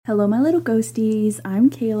Hello, my little ghosties. I'm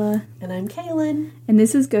Kayla. And I'm Kaylin. And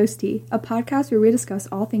this is Ghosty, a podcast where we discuss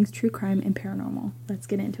all things true crime and paranormal. Let's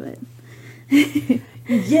get into it.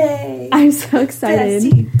 Yay! I'm so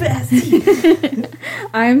excited. Bessie!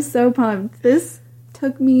 I'm so pumped. This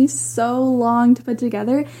took me so long to put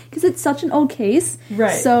together because it's such an old case.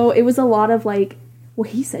 Right. So it was a lot of like, well,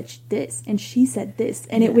 he said this and she said this.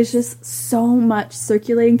 And It was just so much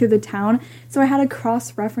circulating through the town. So I had to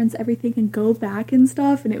cross-reference everything and go back and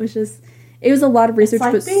stuff. And it was a lot of research, it's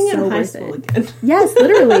like but being so in high worth school it. again. Yes,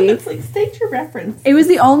 literally. It's like, state your reference. It was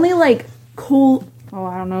the only, like, cool... Oh,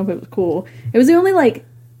 I don't know if it was cool. It was the only, like,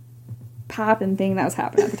 poppin' thing that was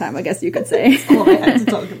happening at the time, I guess you could say. That's all I had to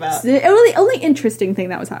talk about. It was the only interesting thing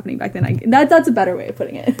that was happening back then. That's a better way of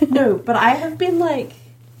putting it. No, but I have been, like,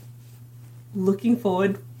 looking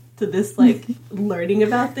forward to this, like, learning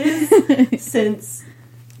about this since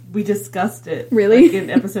we discussed it. Really? Like, in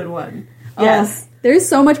episode 1. Yes. There's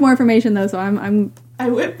so much more information, though, so I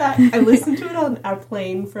went back, I listened to it on our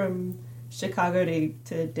plane from Chicago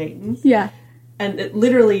to Dayton. Yeah. And it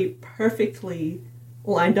literally perfectly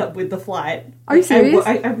lined up with the flight. Are you serious?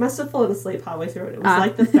 I must have fallen asleep halfway through it. It was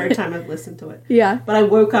like the third time I've listened to it. Yeah. But I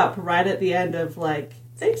woke up right at the end of like,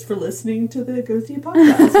 thanks for listening to the Ghosty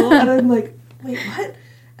podcast. And I'm like, wait, what?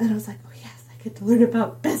 And I was like, oh yes, I get to learn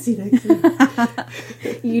about Bessie next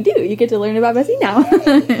week. You do. You get to learn about Bessie now.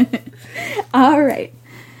 All right.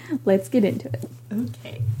 Let's get into it.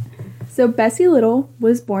 Okay. So Bessie Little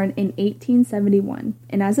was born in 1871,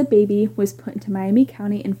 and as a baby was put into Miami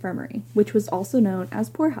County Infirmary, which was also known as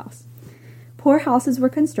poorhouse. Poorhouses were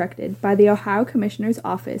constructed by the Ohio Commissioner's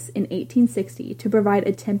Office in 1860 to provide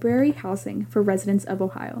a temporary housing for residents of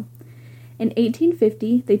Ohio. In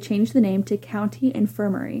 1850, they changed the name to County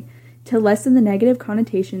Infirmary to lessen the negative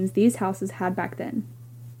connotations these houses had back then.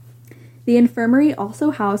 The infirmary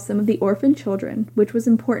also housed some of the orphan children, which was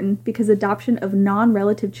important because adoption of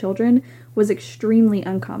non-relative children was extremely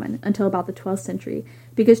uncommon until about the 12th century,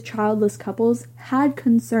 because childless couples had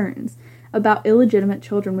concerns about illegitimate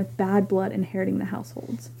children with bad blood inheriting the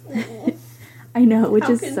households. I know, which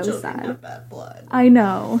is so sad. Have bad blood? I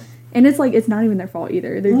know. And it's like, it's not even their fault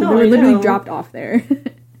either. They No, were I literally know. dropped off there.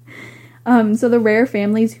 So the rare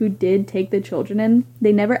families who did take the children in,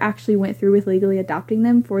 they never actually went through with legally adopting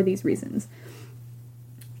them for these reasons.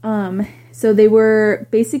 So they were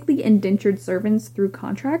basically indentured servants through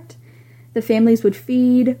contract. The families would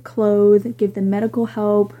feed, clothe, give them medical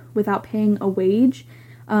help without paying a wage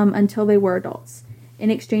until they were adults,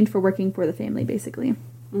 in exchange for working for the family, basically.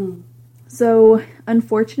 Mm. So,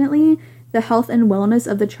 unfortunately, the health and wellness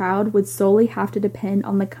of the child would solely have to depend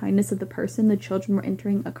on the kindness of the person the children were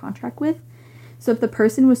entering a contract with. So if the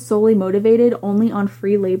person was solely motivated only on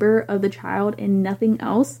free labor of the child and nothing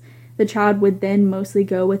else, the child would then mostly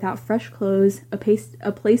go without fresh clothes, a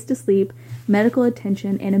place to sleep, medical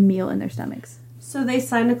attention, and a meal in their stomachs. So they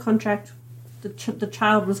signed a contract. The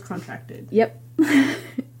child was contracted. Yep.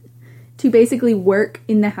 To basically work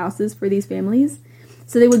in the houses for these families.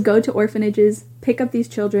 So they would go to orphanages, pick up these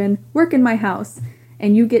children, work in my house,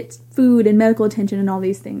 and you get food and medical attention and all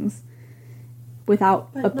these things without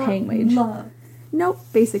a paying wage. Love. Nope,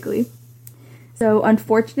 basically. So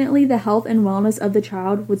unfortunately, the health and wellness of the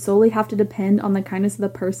child would solely have to depend on the kindness of the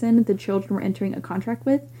person the children were entering a contract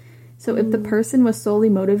with. So if the person was solely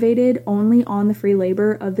motivated only on the free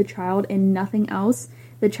labor of the child and nothing else,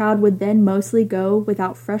 the child would then mostly go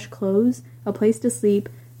without fresh clothes, a place to sleep,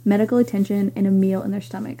 medical attention, and a meal in their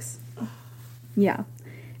stomachs. Yeah.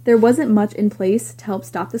 There wasn't much in place to help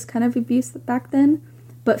stop this kind of abuse back then,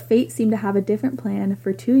 but fate seemed to have a different plan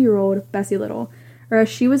for 2-year-old Bessie Little, or as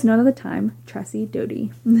she was known at the time, Tressie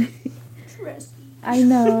Doty. Tressie. I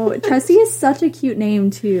know. Tressie is such a cute name,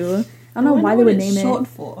 too. I don't know why they would name it. Short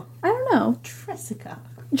for? I don't know. Tressica.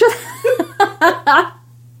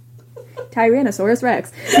 Tyrannosaurus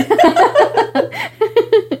Rex.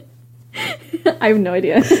 I have no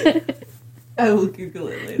idea. I will Google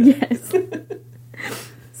it later. Yes.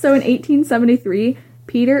 So in 1873,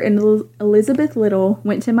 Peter and Elizabeth Little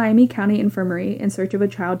went to Miami County Infirmary in search of a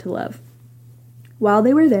child to love. While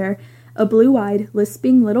they were there, a blue-eyed,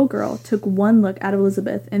 lisping little girl took one look at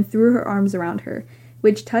Elizabeth and threw her arms around her,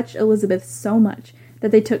 which touched Elizabeth so much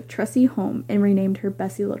that they took Tressie home and renamed her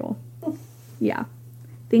Bessie Little. Yeah.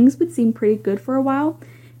 Things would seem pretty good for a while.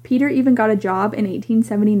 Peter even got a job in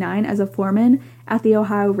 1879 as a foreman at the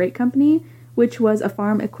Ohio Rake Company, which was a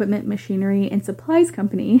farm equipment, machinery, and supplies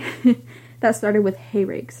company that started with hay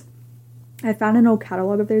rakes. I found an old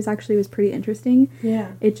catalog of theirs, actually. It was pretty interesting.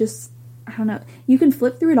 Yeah. It just, I don't know. You can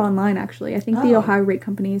flip through it online, actually. I think the Ohio Rake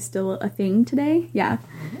Company is still a thing today. Yeah.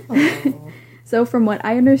 Oh. So from what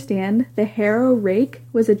I understand, the harrow rake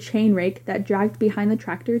was a chain rake that dragged behind the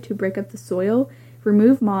tractor to break up the soil,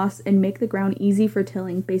 remove moss, and make the ground easy for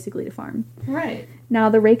tilling, basically to farm. Right. Now,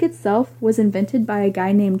 the rake itself was invented by a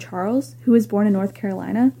guy named Charles, who was born in North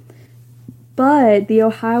Carolina. But the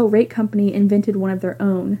Ohio Rake Company invented one of their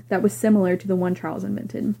own that was similar to the one Charles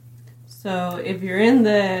invented. So if you're in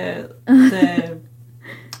the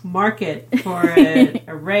market for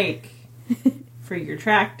a rake for your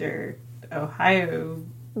tractor, Ohio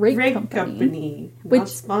Rake Company, which, not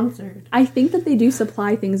sponsored. I think that they do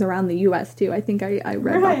supply things around the U.S. too. I think I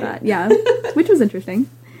read about that. Yeah, which was interesting.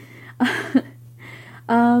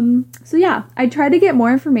 So yeah, I tried to get more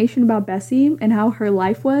information about Bessie and how her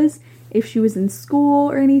life was, if she was in school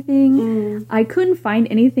or anything. I couldn't find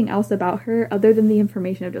anything else about her other than the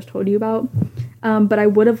information I've just told you about. But I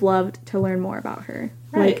would have loved to learn more about her.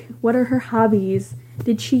 Right. Like, what are her hobbies?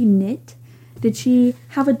 Did she knit? Did she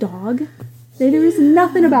have a dog? There was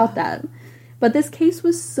nothing about that. But this case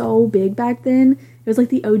was so big back then. It was like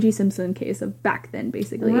the O.J. Simpson case of back then,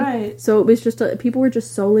 basically. Right. So it was just, people were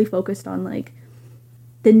just solely focused on, like,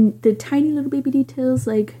 the tiny little baby details,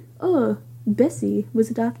 like, oh, Bessie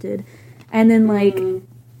was adopted. And then, like,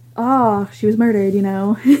 oh, she was murdered, you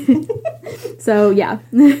know? So, yeah.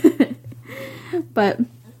 But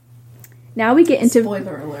now we get into...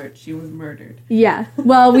 Spoiler alert, she was murdered. Yeah.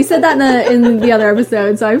 Well, we said that in the other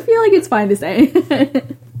episode, so I feel like it's fine to say.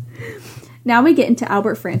 Now we get into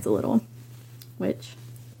Albert France a little, which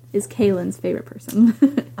is Kaylin's favorite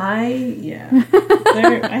person. I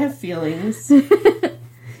have feelings.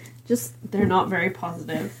 They're not very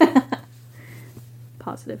positive.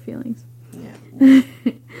 Positive feelings. Yeah.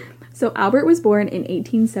 So Albert was born in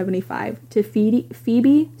 1875 to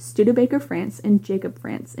Phoebe Studebaker France and Jacob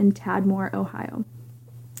France in Tadmor, Ohio.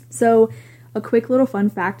 So a quick little fun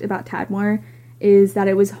fact about Tadmor is that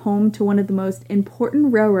it was home to one of the most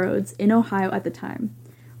important railroads in Ohio at the time.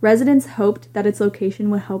 Residents hoped that its location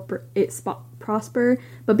would help it prosper,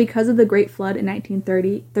 but because of the Great Flood in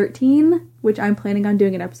 1913, which I'm planning on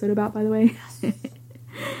doing an episode about, by the way,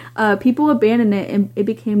 people abandoned it, and it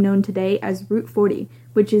became known today as Route 40,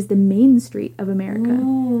 which is the main street of America.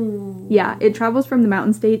 Ooh. Yeah, it travels from the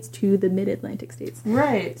mountain states to the mid-Atlantic states.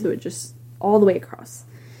 Right. So it just all the way across.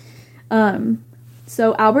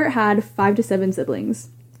 So Albert had 5 to 7 siblings.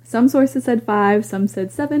 Some sources said 5, some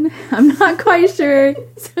said 7. I'm not quite sure.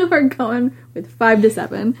 So we're going with 5 to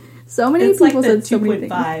 7. So many people said so many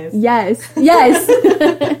things. 2.5. Yes.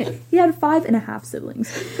 He had 5.5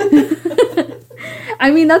 siblings.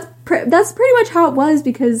 I mean, that's pretty much how it was,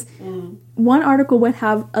 because one article would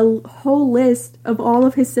have a whole list of all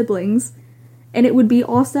of his siblings, and it would be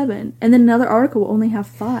all 7. And then another article will only have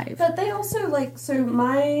 5. But they also, like, so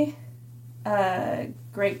my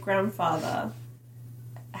great-grandfather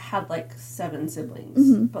had, like, 7 siblings.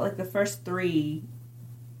 Mm-hmm. But, like, the first 3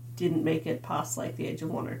 didn't make it past, like, the age of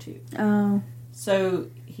 1 or 2. Oh. So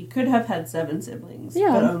he could have had 7 siblings,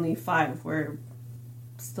 Yeah. but only 5 were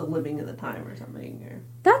still living at the time or something. Or...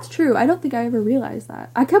 That's true. I don't think I ever realized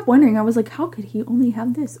that. I kept wondering. I was like, how could he only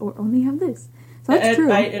have this or only have this? So that's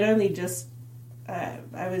true. It only just...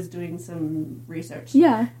 I was doing some research.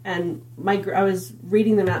 Yeah. And I was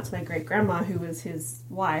reading them out to my great-grandma, who was his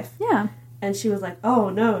wife. Yeah. And she was like, oh,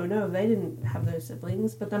 no, they didn't have those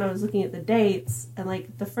siblings. But then I was looking at the dates, and,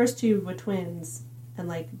 like, the first 2 were twins and,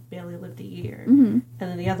 like, barely lived a year. Mm-hmm. And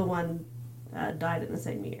then the other one died in the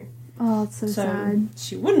same year. Oh, it's so sad.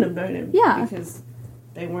 She wouldn't have known him. Yeah. Because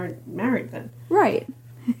they weren't married then. Right.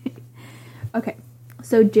 Okay.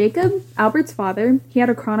 So Jacob, Albert's father, he had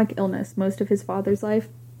a chronic illness most of his father's life.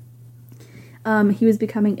 He was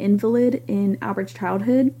becoming invalid in Albert's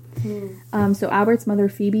childhood. So Albert's mother,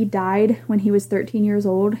 Phoebe, died when he was 13 years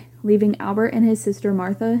old, leaving Albert and his sister,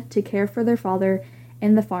 Martha, to care for their father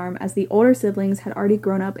and the farm, as the older siblings had already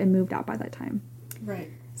grown up and moved out by that time. Right.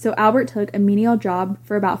 So Albert took a menial job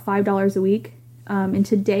for about $5 a week. And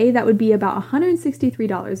today that would be about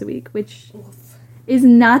 $163 a week, which is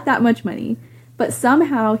not that much money. But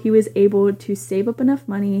somehow he was able to save up enough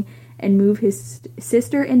money and move his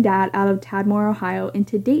sister and dad out of Tadmor, Ohio,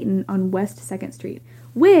 into Dayton on West 2nd Street,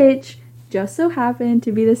 which just so happened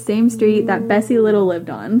to be the same street that Bessie Little lived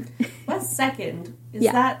on. West 2nd?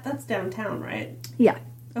 That's downtown, right? Yeah.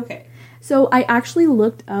 Okay. So I actually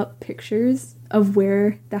looked up pictures of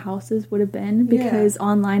where the houses would have been, because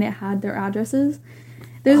online it had their addresses.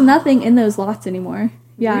 There's nothing in those lots anymore.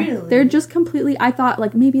 Yeah, really? They're just completely... I thought,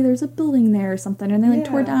 like, maybe there's a building there or something, and they, like,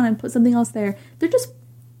 tore it down and put something else there. They're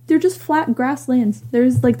just flat grasslands.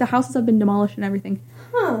 There's, like, the houses have been demolished and everything.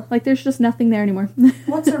 Huh. Like, there's just nothing there anymore.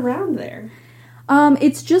 What's around there?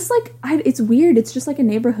 It's just, like... it's weird. It's just, like, a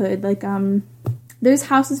neighborhood. Like, There's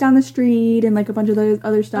houses down the street and, like, a bunch of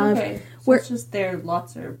other stuff. Okay. So it's just their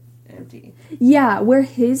lots are empty. Yeah, where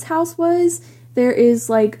his house was, there is,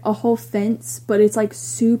 like, a whole fence, but it's, like,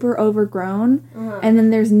 super overgrown. And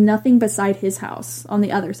then there's nothing beside his house on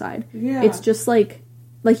the other side. Yeah. It's just, like,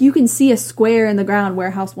 you can see a square in the ground where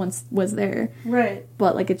a house once was there. Right.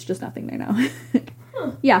 But, like, it's just nothing there now.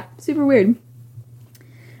 Yeah, super weird.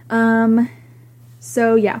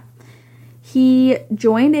 So, yeah. He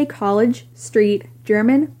joined a College Street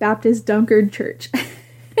German Baptist Dunkard church.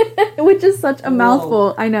 Which is such a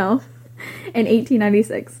mouthful, I know. In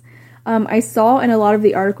 1896. I saw in a lot of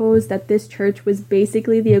the articles that this church was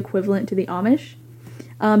basically the equivalent to the Amish.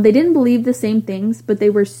 They didn't believe the same things, but they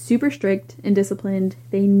were super strict and disciplined.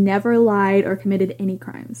 They never lied or committed any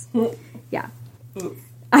crimes. Yeah.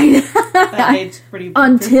 That aged pretty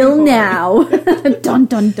Until now. Dun,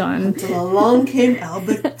 dun, dun. Until along came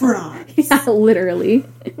Albert Brahms. Yeah, literally.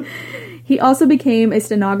 He also became a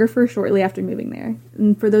stenographer shortly after moving there.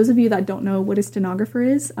 And for those of you that don't know what a stenographer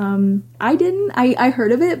is, I didn't. I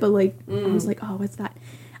heard of it, but, like, I was like, oh, what's that?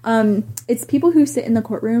 It's people who sit in the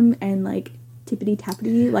courtroom and, like,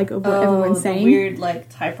 tippity-tappity, like, over what everyone's saying. Weird, like,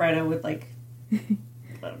 typewriter with, like,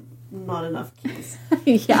 not enough keys.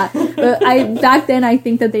 Yeah. But back then, I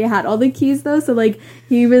think that they had all the keys, though, so, like,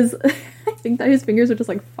 I think that his fingers were just,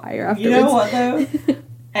 like, fire afterwards. You know what, though?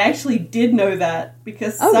 I actually did know that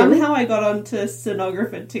because somehow I got onto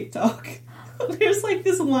stenographer TikTok. There's, like,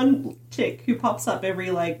 this one chick who pops up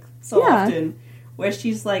every, like, so often where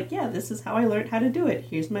she's like, yeah, this is how I learned how to do it.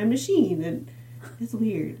 Here's my machine. And it's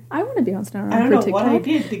weird. I want to be on stenographer I don't know TikTok. what I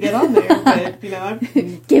did to get on there, but, you know,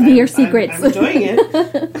 give me your secrets. I'm enjoying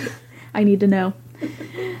it. I need to know.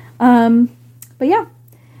 But yeah.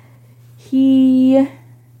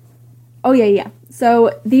 Oh, yeah.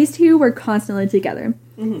 So these two were constantly together.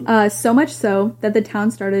 So much so that the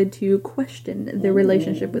town started to question their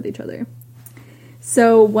relationship with each other.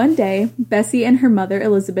 So one day, Bessie and her mother,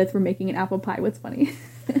 Elizabeth, were making an apple pie. What's funny?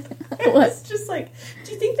 It's just like,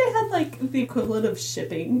 do you think they had, like, the equivalent of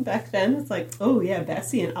shipping back then? It's like, oh yeah,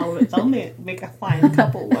 Bessie and Albert, they'll make a fine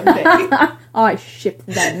couple one day. I ship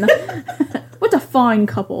them. What's a fine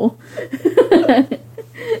couple? I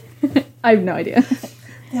have no idea.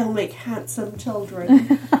 They'll make handsome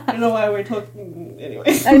children. I don't know why we're talking. Anyway,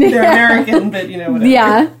 they're American, but, you know, whatever.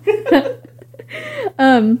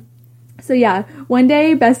 Yeah. So yeah, one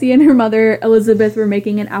day Bessie and her mother Elizabeth were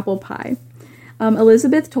making an apple pie.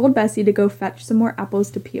 Elizabeth told Bessie to go fetch some more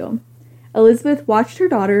apples to peel. Elizabeth watched her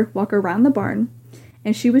daughter walk around the barn,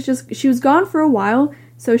 and she was gone for a while,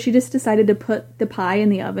 so she just decided to put the pie in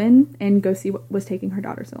the oven and go see what was taking her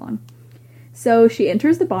daughter so long. So she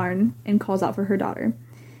enters the barn and calls out for her daughter.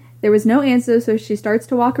 There was no answer, so she starts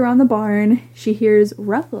to walk around the barn. She hears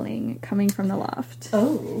ruffling coming from the loft.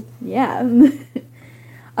 Oh. Yeah.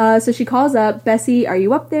 So she calls up, Bessie, are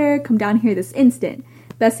you up there? Come down here this instant.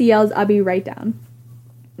 Bessie yells, I'll be right down.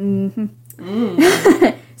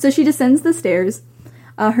 So she descends the stairs.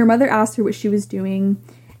 Her mother asks her what she was doing,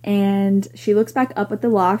 and she looks back up at the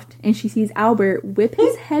loft, and she sees Albert whip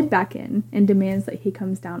his head back in and demands that he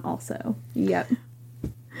comes down also. Yep.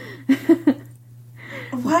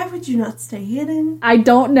 Why would you not stay hidden? I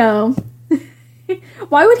don't know.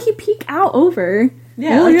 Why would he peek out over?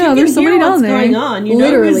 Yeah, oh, like yeah, there's somebody down there. Going on. You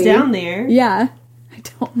Literally. know who's down there. Yeah. I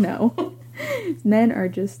don't know. Men are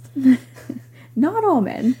just... Not all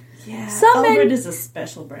men. Yeah, Some Albert men... is a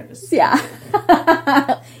special brand of stupid.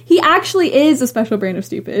 Yeah. He actually is a special brand of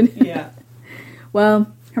stupid. Yeah.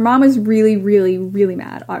 Well, her mom is really, really, really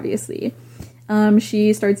mad, obviously.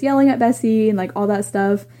 She starts yelling at Bessie and, like, all that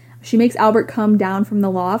stuff. She makes Albert come down from the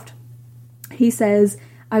loft. He says,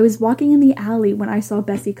 I was walking in the alley when I saw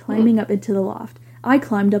Bessie climbing up into the loft. I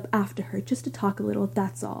climbed up after her just to talk a little,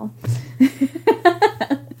 that's all.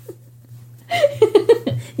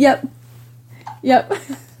 Yep.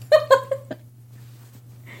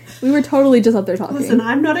 We were totally just up there talking. Listen,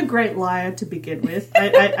 I'm not a great liar to begin with.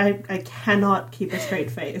 I cannot keep a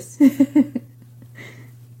straight face.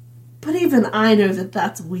 But even I know that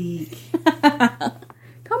that's weak.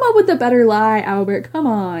 Come up with a better lie, Albert. Come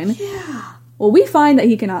on. Yeah. Well, we find that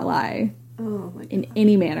he cannot lie. Oh my God. In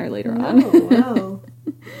any manner later on. Oh, wow.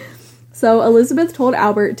 So Elizabeth told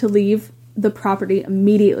Albert to leave the property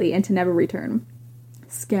immediately and to never return.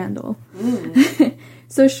 Scandal.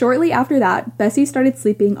 So shortly after that, Bessie started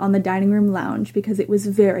sleeping on the dining room lounge because it was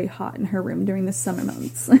very hot in her room during the summer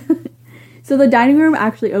months. So the dining room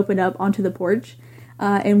actually opened up onto the porch.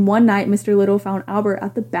 And one night, Mr. Little found Albert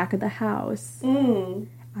at the back of the house.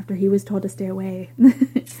 After he was told to stay away.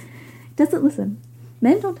 Doesn't listen.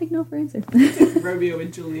 Men don't take no for answer. Romeo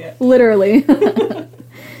and Juliet. Literally.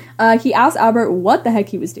 He asked Albert what the heck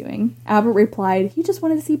he was doing. Albert replied, he just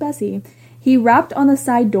wanted to see Bessie. He rapped on the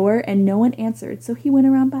side door and no one answered, so he went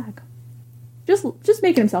around back. Just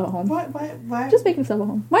making himself at home. Why? Just making himself at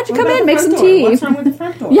home. Why don't you come in, make some door? tea? What's wrong with the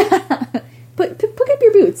front door? Yeah. Pick up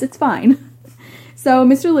your boots. It's fine. So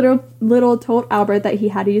Mr. Little told Albert that he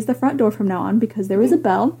had to use the front door from now on because there was a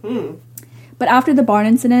bell. But after the barn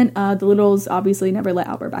incident, the Littles obviously never let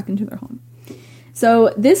Albert back into their home.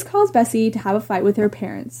 So this caused Bessie to have a fight with her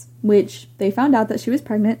parents, which they found out that she was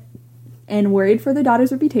pregnant and worried for their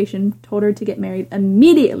daughter's reputation, told her to get married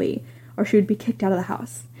immediately or she would be kicked out of the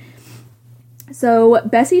house. So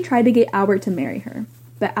Bessie tried to get Albert to marry her,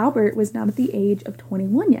 but Albert was not at the age of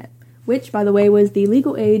 21 yet, which, by the way, was the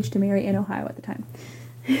legal age to marry in Ohio at the time.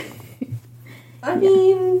 I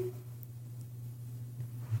mean...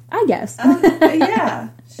 I guess. Yeah,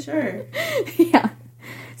 sure. Yeah.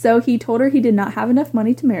 So he told her he did not have enough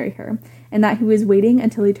money to marry her, and that he was waiting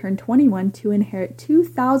until he turned 21 to inherit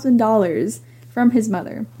 $2,000 from his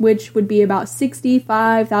mother, which would be about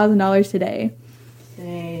 $65,000 today.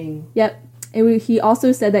 Dang. Yep. He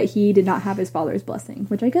also said that he did not have his father's blessing,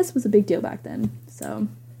 which I guess was a big deal back then. So,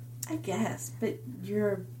 I guess, but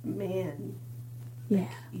you're a man. Yeah.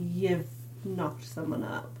 You've knocked someone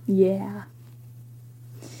up. Yeah.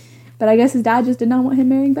 But I guess his dad just did not want him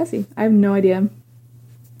marrying Bessie. I have no idea.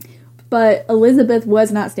 But Elizabeth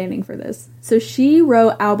was not standing for this. So she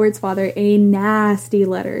wrote Albert's father a nasty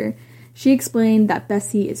letter. She explained that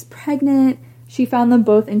Bessie is pregnant. She found them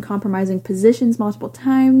both in compromising positions multiple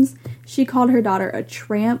times. She called her daughter a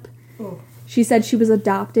tramp. Oh. She said she was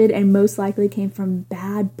adopted and most likely came from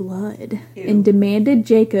bad blood. Ew. And demanded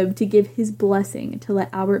Jacob to give his blessing to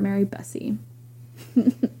let Albert marry Bessie.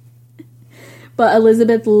 But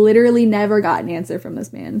Elizabeth literally never got an answer from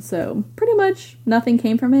this man. So pretty much nothing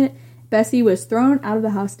came from it. Bessie was thrown out of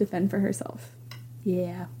the house to fend for herself.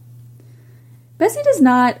 Yeah. Bessie does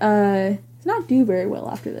not do very well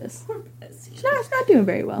after this. Poor Bessie. She's not doing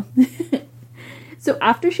very well. So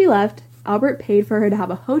after she left, Albert paid for her to have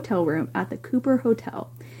a hotel room at the Cooper Hotel.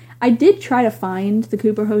 I did try to find the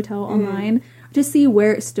Cooper Hotel online to see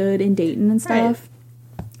where it stood in Dayton and stuff.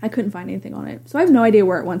 Right. I couldn't find anything on it. So I have no idea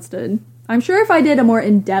where it once stood. I'm sure if I did a more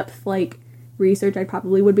in-depth, research, I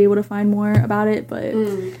probably would be able to find more about it, but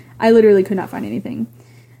I literally could not find anything.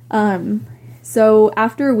 So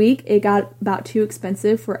after a week, it got about too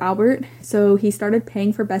expensive for Albert, so he started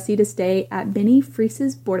paying for Bessie to stay at Minnie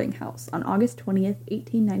Freese's boarding house on August 20th,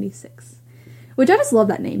 1896. Which I just love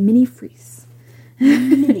that name, Minnie Freese.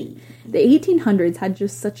 Minnie. The 1800s had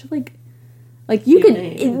just such you Cute could,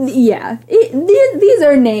 names. these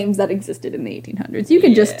are names that existed in the 1800s. You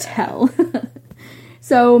can just tell.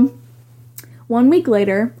 So, 1 week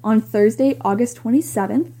later, on Thursday, August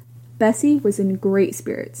 27th, Bessie was in great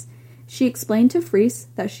spirits. She explained to Freese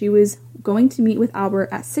that she was going to meet with Albert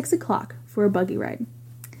at 6 o'clock for a buggy ride.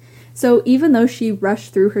 So even though she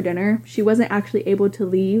rushed through her dinner, she wasn't actually able to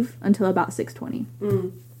leave until about 6:20.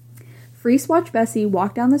 Freese watched Bessie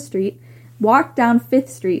walk down 5th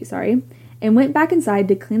Street, and went back inside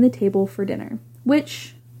to clean the table for dinner.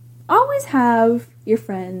 Which, always have your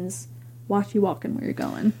friends watch you walking where you're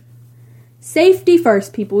going. Safety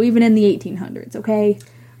first, people, even in the 1800s, okay?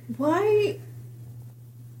 Why?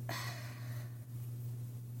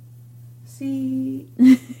 See,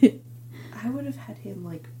 I would have had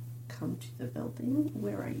him, come to the building.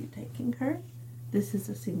 Where are you taking her? This is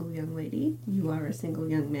a single young lady. You are a single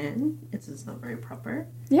young man. It's not very proper.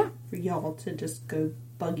 Yeah. For y'all to just go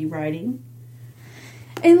buggy riding.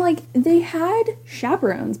 And, they had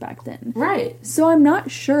chaperones back then. Right. So I'm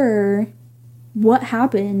not sure what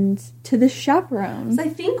happened to the chaperones. I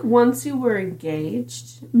think once you were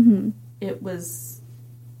engaged, it was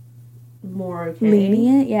more okay.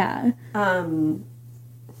 Lenient, yeah. I'm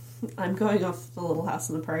going off the Little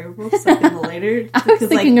House on the Prairie books in the later. Because,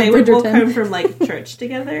 they would all come from, church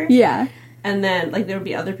together. Yeah. And then, there would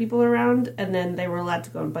be other people around, and then they were allowed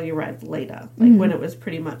to go on buggy rides later. When it was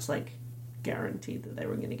pretty much, guaranteed that they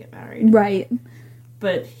were going to get married. Right.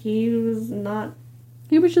 But he was not...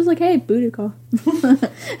 He was just hey, booty call.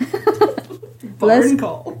 Barn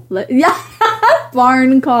call. Yeah,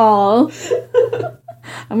 barn call.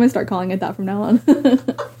 I'm going to start calling it that from now on.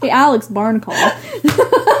 Hey, Alex, barn call.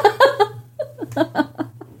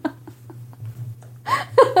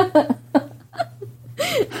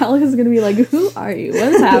 Alex is going to be like, who are you?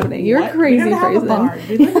 What is happening? You're a crazy person.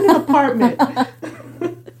 We live in an apartment.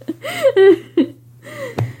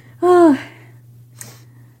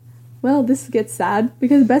 Well, this gets sad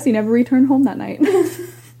because Bessie never returned home that night.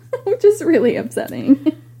 Which is really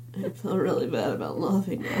upsetting. I feel really bad about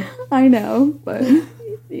laughing now. I know, but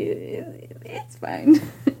it's fine.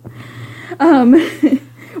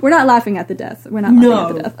 We're not laughing at the death. We're not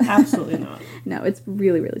laughing at the death. Absolutely not. No, it's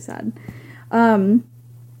really, really sad. So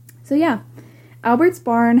yeah, Albert's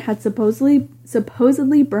barn had supposedly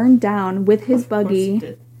burned down with his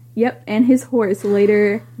buggy. Yep, and his horse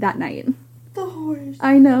later that night. The horse.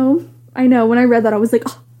 I know. When I read that, I was like,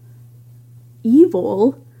 oh,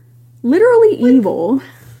 evil? Literally evil.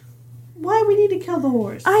 Why we need to kill the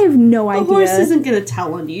horse? I have no idea. The horse isn't going to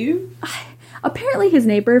tell on you. Apparently his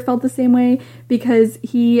neighbor felt the same way because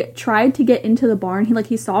he tried to get into the barn.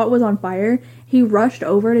 He saw it was on fire. He rushed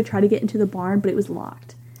over to try to get into the barn, but it was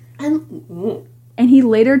locked. And he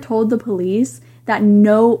later told the police that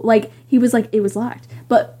he was like, it was locked.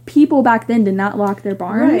 But people back then did not lock their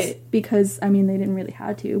barns because, I mean, they didn't really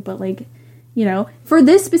have to, but for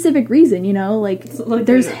this specific reason,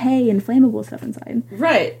 there's hay and flammable stuff inside.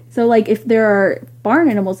 Right. So, if there are barn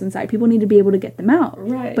animals inside, people need to be able to get them out.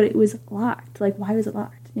 Right. But it was locked. Why was it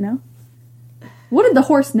locked, What did the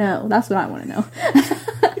horse know? That's what I want to know.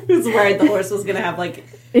 He was worried the horse was going to have,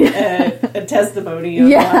 a testimony of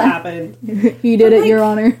what happened. He did it, Your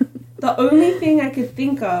Honor. The only thing I could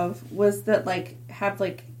think of was that,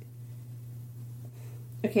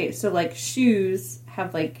 shoes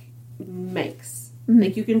have, makes. Mm-hmm.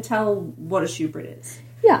 You can tell what a shoe brand is.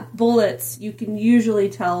 Yeah. Bullets, you can usually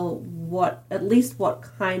tell at least what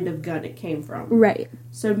kind of gun it came from. Right.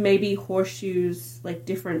 So maybe horseshoes,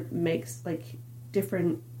 different makes,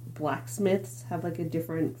 different blacksmiths have, a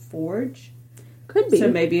different forge. Could be. So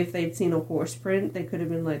maybe if they'd seen a horse print, they could have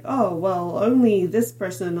been like, oh, well, only this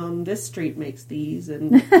person on this street makes these.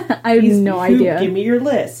 And I have no idea. Give me your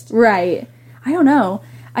list. Right. I don't know.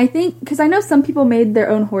 I think, because I know some people made their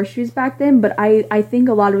own horseshoes back then, but I think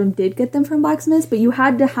a lot of them did get them from blacksmiths, but you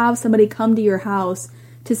had to have somebody come to your house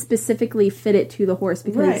to specifically fit it to the horse,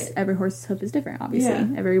 because every horse's hoof is different, obviously. Yeah.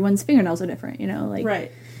 Everyone's fingernails are different,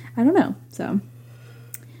 right. I don't know, so.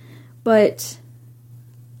 But,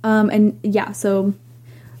 so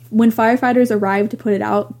when firefighters arrived to put it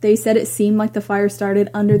out, they said it seemed like the fire started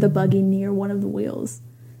under the buggy near one of the wheels.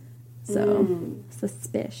 So,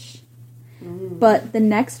 suspicious. But the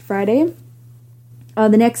next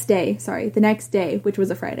day, which was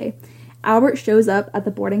a Friday, Albert shows up at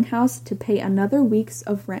the boarding house to pay another week's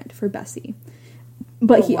of rent for Bessie.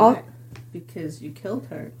 But because you killed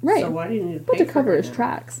her. Right. So why do you need to pay to cover his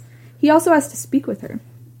tracks. He also has to speak with her.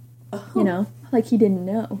 Oh. He didn't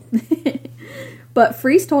know. But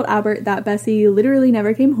Freese told Albert that Bessie literally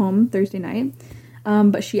never came home Thursday night.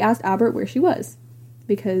 But she asked Albert where she was.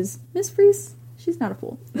 Because Miss Freese, she's not a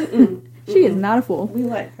fool. She is not a fool. We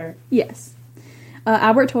like her. Yes.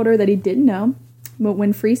 Albert told her that he didn't know, but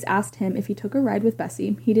when Freese asked him if he took a ride with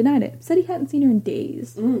Bessie, he denied it. Said he hadn't seen her in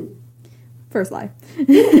days. First lie.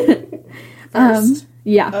 First?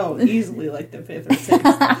 Yeah. Oh, easily the 5th or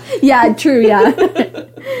 6th. Yeah, true, yeah.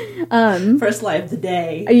 First lie of the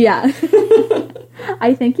day. Yeah.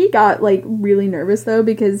 I think he got, really nervous, though,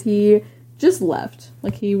 because he just left.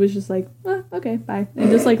 He was just okay, bye.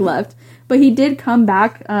 And just, left. But he did come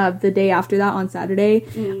back the day after that on Saturday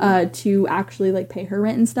to actually, pay her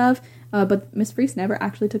rent and stuff. But Miss Freese never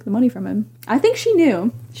actually took the money from him. I think she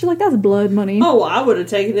knew. She's like, that's blood money. Oh, I would have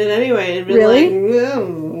taken it anyway and been really?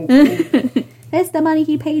 That's the money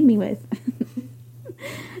he paid me with.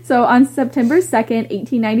 So on September 2nd,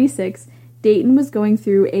 1896, Dayton was going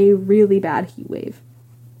through a really bad heat wave.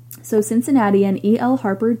 So Cincinnati and E.L.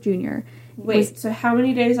 Harper Jr. So how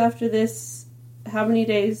many days after this? How many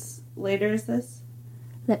days later is this?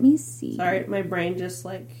 Let me see. Sorry, my brain just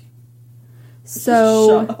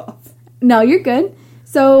So, shut off. No, you're good.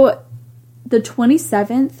 So, the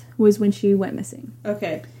 27th was when she went missing.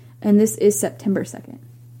 Okay. And this is September 2nd.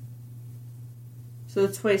 So,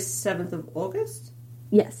 the 27th of August?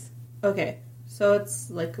 Yes. Okay. So, it's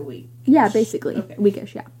a week. Yeah, basically. Okay.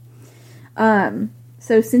 Weekish, yeah.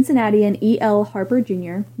 So, Cincinnati and E.L. Harper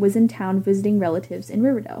Jr. was in town visiting relatives in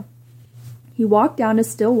Riverdale. He walked down to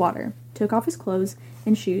still water, took off his clothes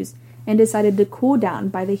and shoes, and decided to cool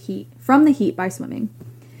down from the heat by swimming.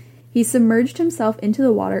 He submerged himself into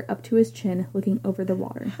the water up to his chin, looking over the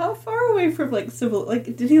water. How far away from civil?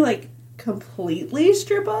 Did he completely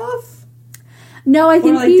strip off? No, I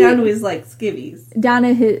think he down to his skivvies. Down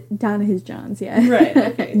to his johns, yeah. Right.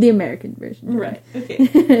 Okay. The American version. Right. Okay.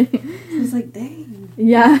 I was dang.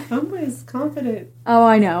 Yeah. Homeboy's confident. Oh,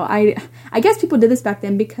 I know. I guess people did this back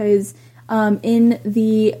then because in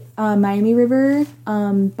the Miami River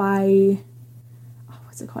by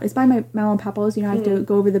what's it called? It's by my Mama and Papa's. I have to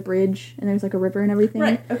go over the bridge, and there's a river and everything.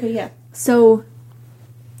 Right. Okay. Yeah. So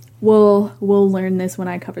we'll learn this when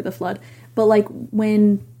I cover the flood. But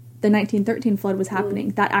when the 1913 flood was happening,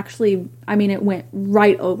 that actually, I mean, it went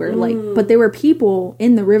right over, like, but there were people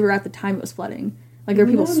in the river at the time it was flooding. Like, there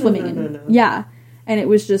were people swimming in. Yeah. And it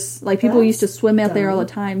was just, like, people used to swim out there all the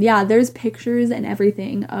time. Yeah, there's pictures and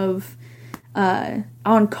everything of,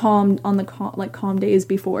 calm days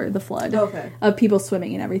before the flood. Okay. Of people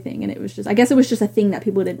swimming and everything. And it was just, I guess it was just a thing that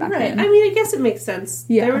people did back then. I mean, I guess it makes sense.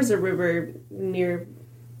 Yeah. There was a river near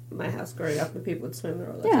my house growing up and people would swim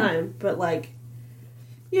there all the time. But, like,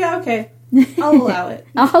 yeah, okay. I'll allow it.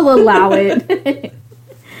 I'll allow it.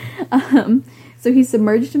 So he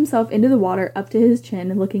submerged himself into the water up to his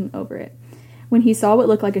chin, looking over it, when he saw what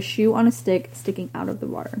looked like a shoe on a stick sticking out of the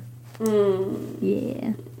water.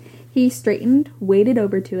 Yeah. He straightened, waded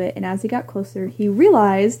over to it, and as he got closer, he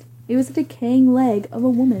realized it was a decaying leg of a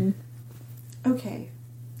woman. Okay.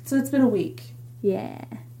 So it's been a week. Yeah.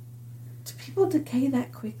 Do people decay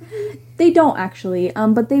that quickly? They don't, actually.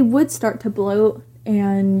 But they would start to bloat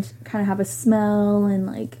and kind of have a smell and,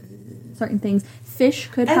 like, certain things. Fish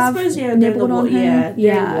could have nibbled on him.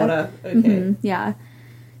 Yeah, water. Okay. Mm-hmm, yeah.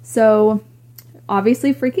 So,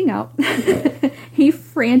 obviously freaking out, he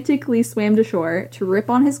frantically swam to shore to rip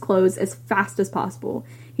on his clothes as fast as possible.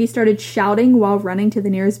 He started shouting while running to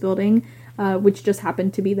the nearest building, which just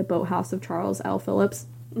happened to be the boathouse of Charles L. Phillips.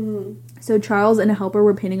 Mm-hmm. So Charles and a helper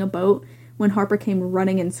were painting a boat when Harper came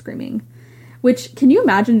running and screaming. Which, can you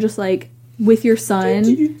imagine just, like, with your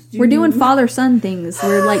son, we're doing father-son things.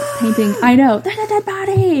 We're, like, painting, I know, there's a dead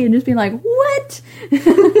body, and just being like, what?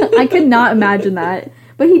 I could not imagine that.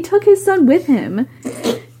 But he took his son with him.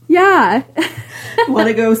 Yeah. Want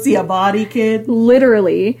to go see a body, kid?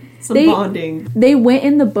 Literally. Bonding. They went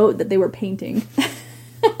in the boat that they were painting.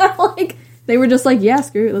 Like, they were just like, yeah,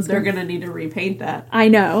 screw it, let's go. They're gonna need to repaint that. I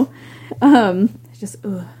know. Just,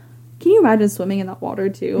 ugh. Can you imagine swimming in that water,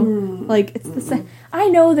 too? Like, it's the same. I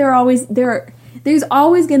know there's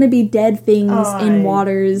always going to be dead things in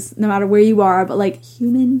waters, no matter where you are, but, like,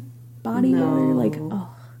 human body water, like,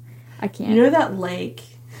 I can't. You know that lake?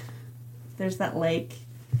 There's that lake.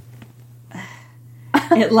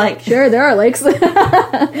 It, like... Sure, there are lakes. No,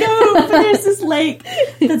 but there's this lake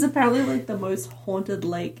that's apparently, like, the most haunted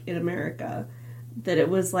lake in America. That it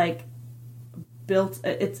was, like, built...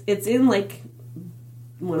 It's in, like...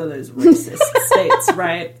 one of those racist states,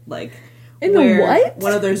 right? Like, in the what?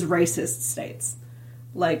 One of those racist states,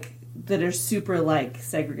 like, that are super, like,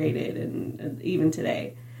 segregated and even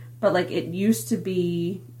today. But, like, it used to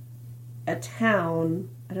be a town.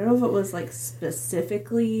 I don't know if it was, like,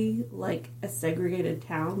 specifically, like, a segregated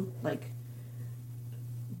town. Like,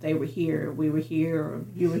 they were here, we were here, or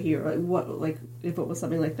you were here. Like, what? Like, if it was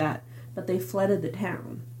something like that. But they flooded the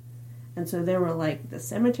town. And so there were, like, the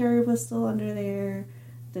cemetery was still under there.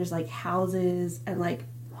 There's, like, houses, and, like,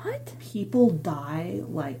 what? People die,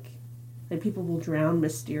 like people will drown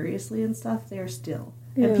mysteriously and stuff there still.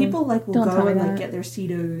 Ew. And people, like, will go and, like, get their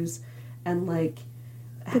Sea-Doos, and, like...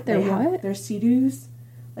 Get their what? Their Sea-Doos.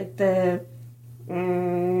 Like, the...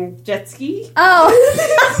 jet ski?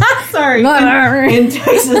 Oh! Sorry. In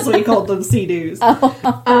Texas, we called them Sea-Doos.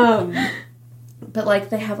 Oh. But, like,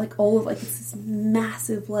 they have, like, all of, like, it's this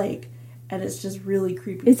massive lake, and it's just really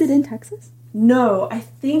creepy. Is it in Texas? No, I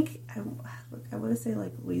think, I want to say,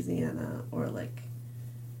 like, Louisiana, or, like,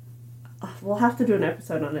 we'll have to do an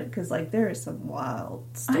episode on it, because, like, there is some wild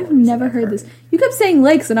stories. I've never heard this. You kept saying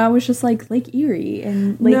lakes, and I was just like, Lake Erie,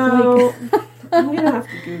 and Lake... No, I'm going to have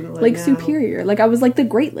to Google it Lake now. Superior. Like, I was like, the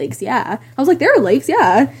Great Lakes, yeah. I was like, there are lakes,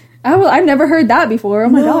 yeah. I've never heard that before, oh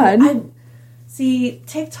my god. See,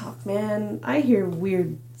 TikTok, man, I hear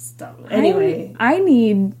weird stuff. Anyway.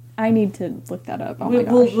 I need to look that up. Oh my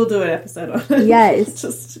gosh. We'll do an episode on it. Yes.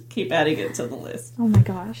 Just keep adding it to the list. Oh my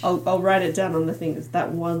gosh. I'll write it down on the thing. It's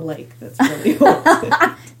that one lake that's really haunted.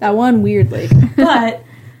 That one weird lake. But,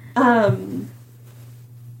 I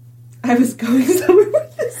was going somewhere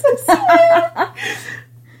with this, I swear.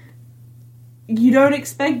 You don't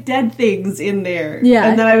expect dead things in there. Yeah.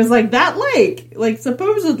 And then I was like, that lake! Like,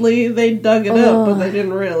 supposedly they dug it up, but they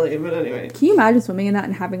didn't really. But anyway. Can you imagine swimming in that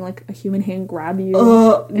and having, like, a human hand grab you?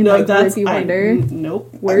 And, no, like, that's... you wonder?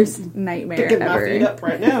 Nope. Worst nightmare picking ever. my feet up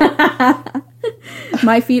right now.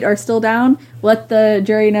 My feet are still down. Let the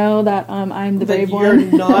jury know that I'm the brave you're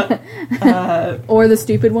one. Not... or the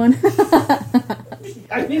stupid one.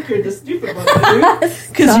 I think you're the stupid one,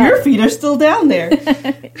 because your feet are still down there.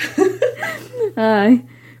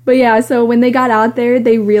 But yeah, so when they got out there,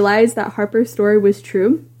 they realized that Harper's story was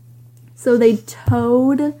true. So they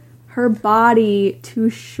towed her body to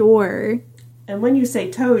shore. And when you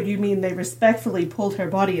say towed, you mean they respectfully pulled her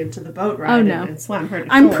body into the boat ride and swam her to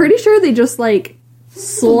shore. I'm pretty sure they just, like,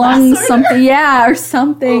 slung something, or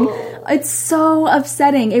something. Oh. It's so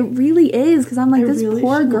upsetting. It really is, because I'm like, this really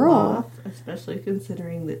poor girl. Laugh, especially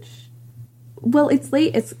considering that well, it's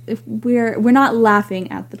late. We're not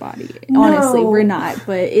laughing at the body. No. Honestly, we're not.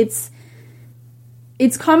 But it's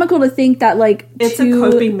comical to think that, like, it's a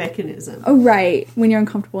coping mechanism. Oh, right, when you're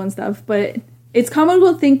uncomfortable and stuff. But it's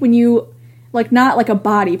comical to think when you, like, not like a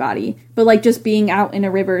body, but like just being out in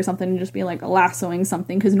a river or something and just being like lassoing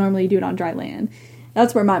something, because normally you do it on dry land.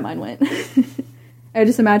 That's where my mind went. I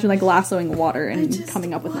just imagine like lassoing water and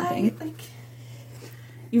coming up with nothing. Like,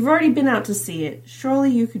 you've already been out to see it. Surely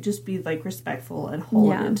you could just be, like, respectful and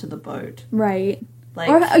hold it into the boat. Right. Like,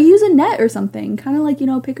 or use a net or something. Kind of like,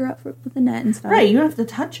 pick her up with a net and stuff. Right, you don't have to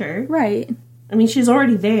touch her. Right. I mean, she's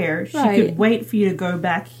already there. She could wait for you to go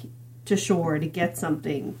back to shore to get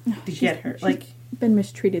something to get her. Like, been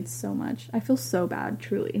mistreated so much. I feel so bad,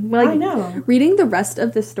 truly. Like, I know. Reading the rest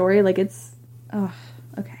of the story, like, it's...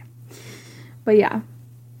 okay. But yeah.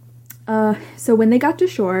 So when they got to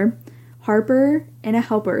shore... Harper and a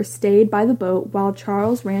helper stayed by the boat while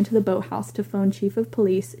Charles ran to the boathouse to phone Chief of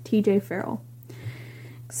Police T.J. Farrell.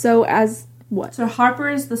 So as what? So Harper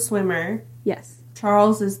is the swimmer. Yes.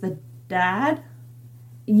 Charles is the dad?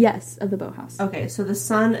 Yes, of the boathouse. Okay, so the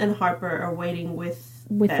son and Harper are waiting with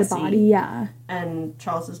Bessie, the body, yeah. And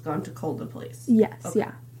Charles has gone to call the police. Yes,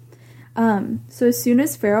 okay. Yeah. So as soon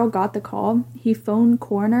as Farrell got the call, he phoned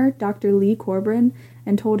coroner Dr. Lee Corbin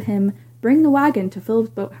and told him, "Bring the wagon to Philip's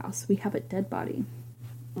boathouse. We have a dead body."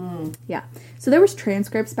 Yeah. So there was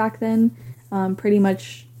transcripts back then, pretty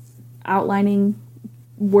much outlining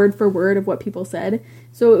word for word of what people said.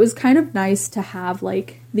 So it was kind of nice to have,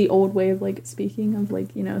 like, the old way of, like, speaking of, like,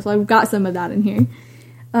 so I've got some of that in here.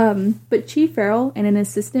 But Chief Farrell and an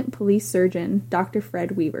assistant police surgeon, Dr.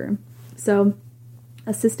 Fred Weaver. So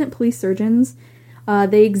assistant police surgeons...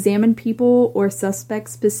 they examine people or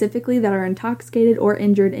suspects specifically that are intoxicated or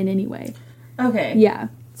injured in any way. Okay. Yeah.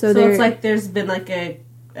 So it's like there's been like a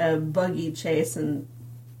buggy chase and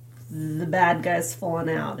the bad guy's fallen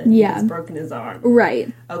out and he's broken his arm.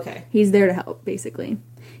 Right. Okay. He's there to help, basically.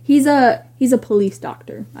 He's a police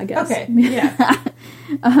doctor, I guess. Okay. Yeah.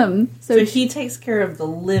 So he takes care of the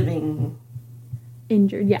living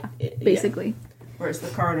injured. Yeah. Basically. Yeah. Whereas the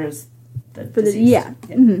coroner's for the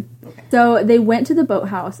Mm-hmm. Okay. So they went to the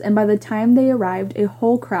boathouse, and by the time they arrived, a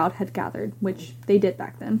whole crowd had gathered, which they did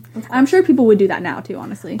back then. I'm sure people would do that now too,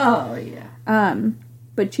 honestly. Oh yeah.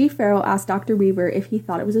 But Chief Farrell asked Dr. Weaver if he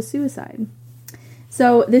thought it was a suicide.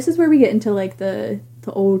 So this is where we get into like the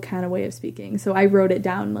old kind of way of speaking. So I wrote it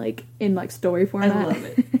down like in like story format. I love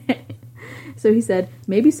it. So he said,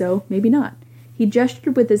 "Maybe so, maybe not." He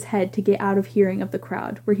gestured with his head to get out of hearing of the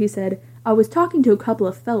crowd, where he said, "I was talking to a couple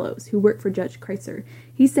of fellows who work for Judge Kreitzer.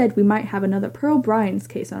 He said we might have another Pearl Bryan's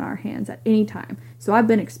case on our hands at any time, so I've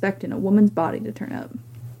been expecting a woman's body to turn up."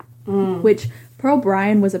 Which, Pearl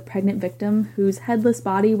Bryan was a pregnant victim whose headless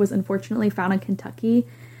body was unfortunately found in Kentucky,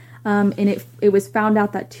 and it was found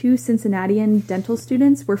out that 2 Cincinnatian dental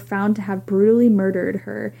students were found to have brutally murdered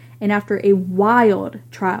her, and after a wild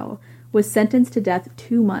trial, was sentenced to death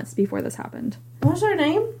 2 months before this happened. What was her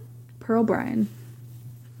name? Pearl Bryan.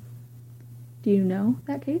 Do you know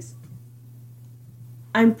that case?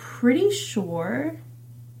 I'm pretty sure.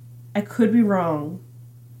 I could be wrong.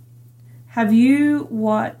 Have you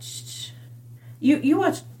watched... You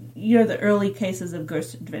watched, the early cases of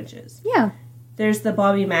Ghost Adventures? Yeah. There's the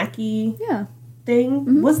Bobby Mackey thing.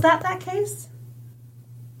 Mm-hmm. Was that case?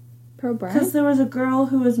 Pearl Bryan? Because there was a girl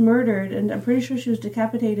who was murdered, and I'm pretty sure she was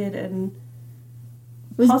decapitated and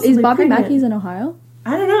is Bobby pregnant. Mackey's in Ohio?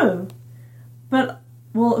 I don't know. But,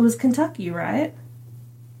 well, it was Kentucky, right?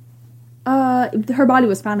 Her body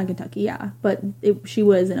was found in Kentucky, yeah. But she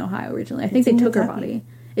was in Ohio originally. I think they took her body.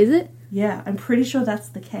 Is it? Yeah, I'm pretty sure that's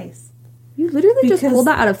the case. You literally just pulled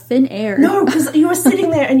that out of thin air. No, because you were sitting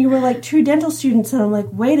there and you were like 2 dental students, and I'm like,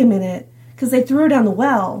 wait a minute. Because they threw her down the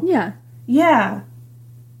well. Yeah. Yeah.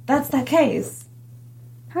 That's that case.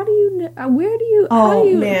 How do you know? Where do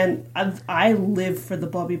you... man. I live for the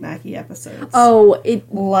Bobby Mackey episodes. Oh,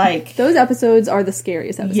 those episodes are the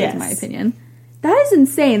scariest episodes, in my opinion. That is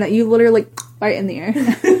insane that you literally, right in the air.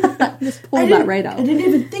 Just pulled that right out. I didn't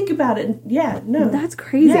even think about it. Yeah, no. That's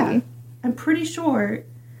crazy. Yeah, I'm pretty sure.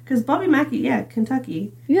 Because Bobby Mackey,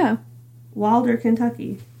 Kentucky. Yeah. Wilder,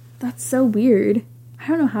 Kentucky. That's so weird. I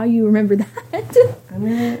don't know how you remember that. I'm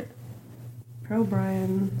gonna... Pearl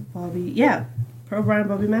Bryan, Bobby... Yeah. Pearl Bryan,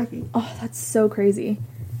 Bobby Mackey. Oh, that's so crazy.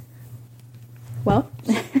 Well.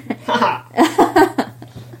 I'm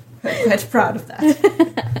quite proud of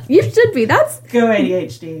that. You should be. That's... Go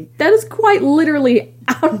ADHD. That is quite literally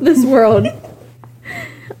out of this world.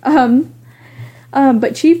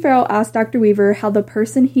 But Chief Farrell asked Dr. Weaver how the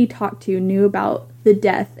person he talked to knew about the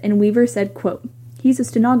death, and Weaver said, quote, "He's a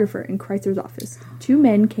stenographer in Chrysler's office. 2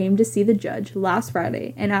 men came to see the judge last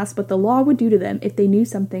Friday and asked what the law would do to them if they knew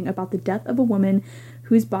something about the death of a woman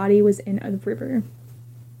whose body was in a river."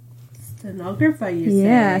 Stenographer, you say?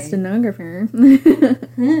 Yeah, stenographer.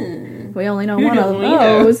 We only know one of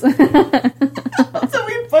those. So we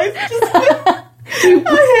both just put our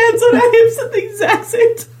hands on our hips at the exact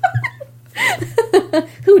same time.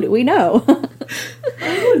 Who do we know?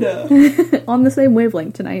 I don't know. On the same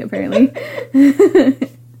wavelength tonight, apparently.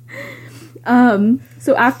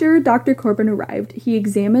 So after Dr. Corbin arrived, he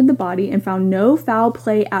examined the body and found no foul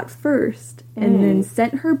play at first, and then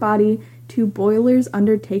sent her body to Boiler's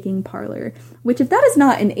Undertaking Parlor, which, if that is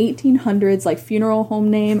not an 1800s like funeral home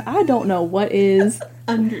name, I don't know what is.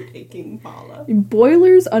 Undertaking Parlor.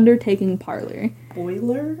 Boiler's Undertaking Parlor.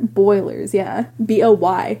 Boiler? Boilers, yeah.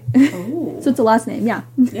 B-O-Y. Oh. So it's a last name, yeah.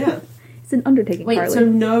 Yeah. It's an undertaking parlor. Wait, so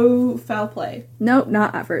no foul play? Nope,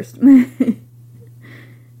 not at first.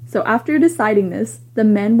 So after deciding this, the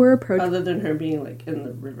men were approached... Other than her being, like, in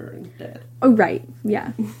the river and dead. Oh, right,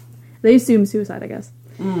 yeah. They assumed suicide, I guess.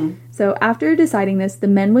 So after deciding this, the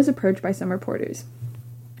men was approached by some reporters.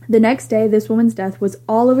 The next day, this woman's death was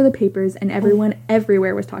all over the papers, and everyone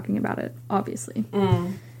everywhere was talking about it, obviously.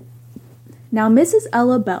 Now, Mrs.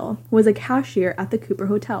 Ella Bell was a cashier at the Cooper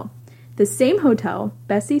Hotel, the same hotel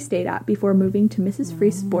Bessie stayed at before moving to Mrs.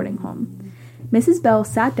 Freest's boarding home. Mrs. Bell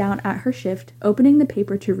sat down at her shift, opening the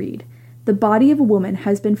paper to read. The body of a woman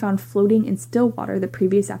has been found floating in still water the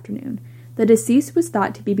previous afternoon. The deceased was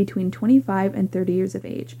thought to be between 25 and 30 years of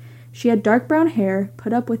age. She had dark brown hair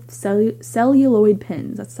put up with celluloid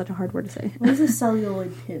pins. That's such a hard word to say. What is a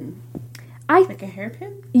celluloid pin? Like a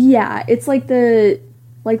hairpin? Yeah, it's like the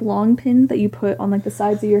long pins that you put on like the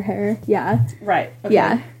sides of your hair. Yeah. Right. Okay.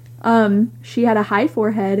 Yeah. She had a high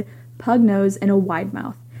forehead, pug nose, and a wide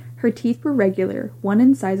mouth. Her teeth were regular. One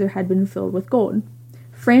incisor had been filled with gold.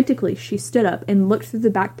 Frantically, she stood up and looked through the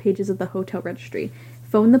back pages of the hotel registry,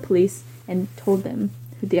 phoned the police, and told them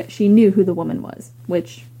she knew who the woman was,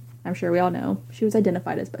 which I'm sure we all know. She was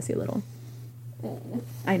identified as Bessie Little.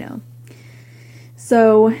 I know.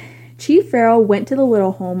 So, Chief Farrell went to the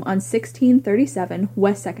Little home on 1637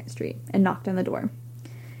 West 2nd Street and knocked on the door.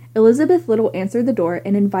 Elizabeth Little answered the door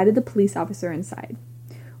and invited the police officer inside.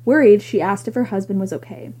 Worried, she asked if her husband was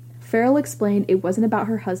okay. Farrell explained it wasn't about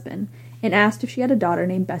her husband and asked if she had a daughter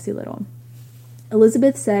named Bessie Little.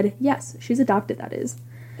 Elizabeth said, yes, she's adopted, that is.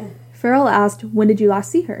 Farrell asked, when did you last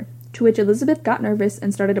see her? To which Elizabeth got nervous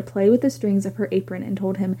and started to play with the strings of her apron and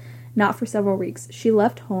told him, not for several weeks. She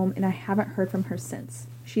left home and I haven't heard from her since.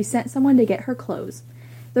 She sent someone to get her clothes.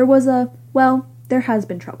 There has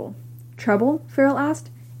been trouble. Trouble? Farrell asked.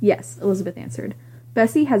 Yes, Elizabeth answered.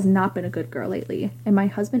 Bessie has not been a good girl lately, and my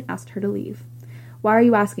husband asked her to leave. Why are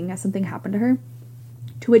you asking? Has something happened to her?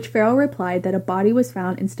 To which Farrell replied that a body was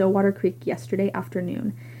found in Stillwater Creek yesterday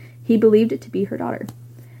afternoon. He believed it to be her daughter.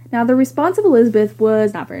 Now, the response of Elizabeth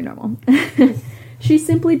was not very normal. She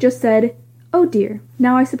simply just said, oh dear,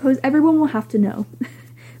 now I suppose everyone will have to know.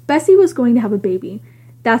 Bessie was going to have a baby.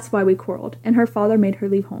 That's why we quarreled, and her father made her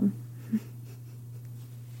leave home.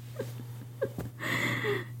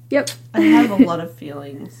 Yep. I have a lot of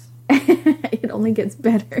feelings. It only gets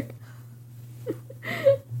better.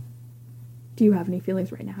 Do you have any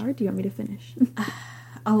feelings right now, or do you want me to finish?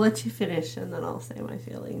 I'll let you finish, and then I'll say my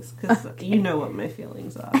feelings, because you know what my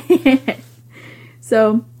feelings are.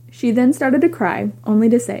 So, she then started to cry, only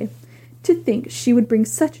to say, to think she would bring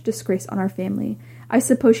such a disgrace on our family. I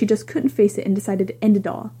suppose she just couldn't face it and decided to end it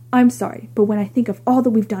all. I'm sorry, but when I think of all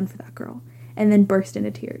that we've done for that girl, and then burst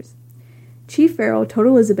into tears. Chief Farrell told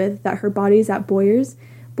Elizabeth that her body is at Boilers,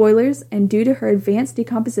 and due to her advanced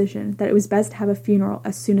decomposition, that it was best to have a funeral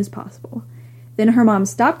as soon as possible. Then her mom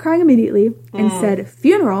stopped crying immediately and said,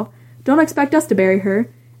 funeral? Don't expect us to bury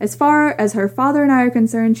her. As far as her father and I are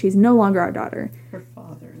concerned, she's no longer our daughter. Her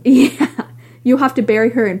father? Yeah. You'll have to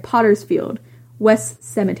bury her in Pottersfield West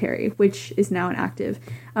Cemetery, which is now inactive.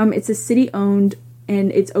 It's a city-owned,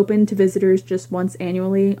 and it's open to visitors just once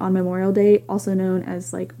annually on Memorial Day, also known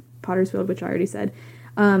as, Pottersfield, which I already said.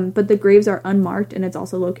 But the graves are unmarked, and it's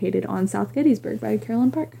also located on South Gettysburg by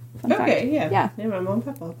Carolyn Park. Fun fact. Yeah. Yeah, my mom and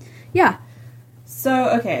papa. Yeah. So,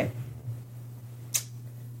 okay.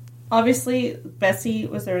 Obviously, Bessie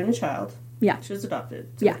was their only child. Yeah. She was adopted,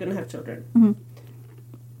 so we couldn't have children. Mm-hmm.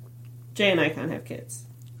 Jay and I can't have kids.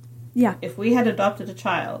 Yeah. If we had adopted a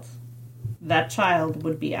child, that child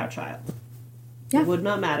would be our child. Yeah. It would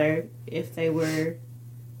not matter if they were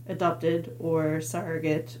adopted or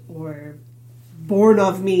surrogate or born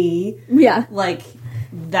of me. Yeah.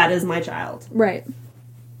 that is my child. Right.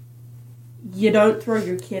 You don't throw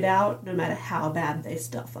your kid out no matter how bad they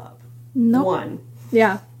stuff up. Nope. 1.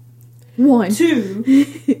 Yeah. 1.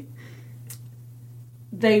 2.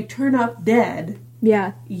 They turn up dead.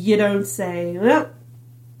 Yeah. You don't say,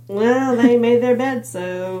 well, they made their bed,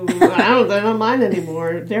 so they're not mine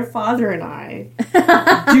anymore. Their father and I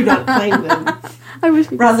do not claim them. I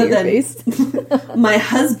wish we could see your face. My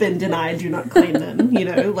husband and I do not claim them.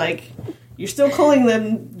 You're still calling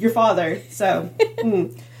them your father. So,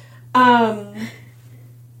 but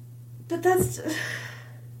that's...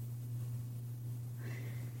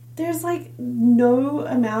 There's, no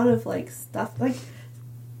amount of, stuff,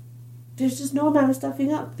 there's just no amount of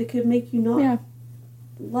stuffing up that could make you not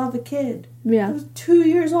love a kid. Yeah. She was 2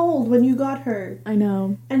 years old when you got her. I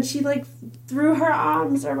know. And she, threw her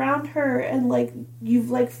arms around her and, you've,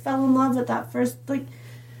 fell in love at that first,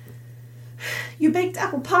 you baked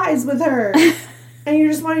apple pies with her. And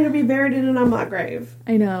you're just wanting to be buried in an unmarked grave.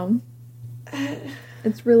 I know.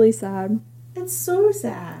 It's really sad. It's so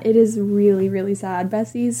sad. It is really, really sad.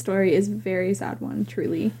 Bessie's story is a very sad one,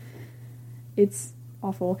 truly. It's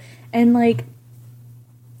awful. And, I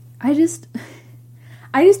just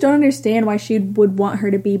don't understand why she would want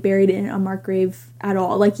her to be buried in an unmarked grave at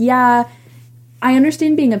all. I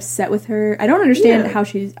understand being upset with her. I don't understand how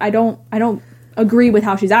I don't agree with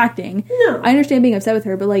how she's acting. No. I understand being upset with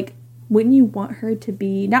her, but, wouldn't you want her to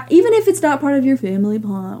be, not even if it's not part of your family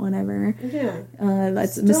plot, whatever. Yeah.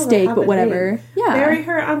 That's a mistake, but whatever. Name. Yeah. Bury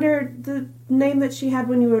her under the name that she had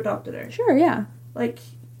when you adopted her. Sure, yeah.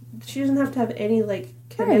 She doesn't have to have any,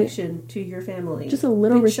 connection to your family. Just a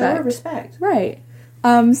little respect. Show her respect. Right.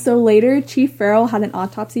 So later, Chief Farrell had an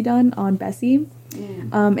autopsy done on Bessie.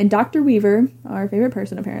 And Dr. Weaver, our favorite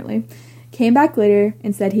person apparently, came back later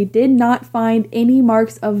and said he did not find any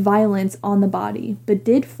marks of violence on the body, but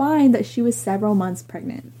did find that she was several months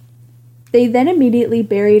pregnant. They then immediately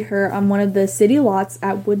buried her on one of the city lots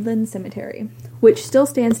at Woodland Cemetery, which still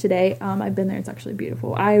stands today. I've been there. It's actually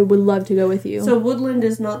beautiful. I would love to go with you. So Woodland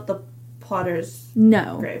is not the Potter's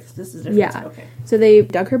grave. This is different. Yeah. Okay. So they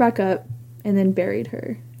dug her back up and then buried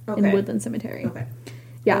her in Woodland Cemetery. Okay.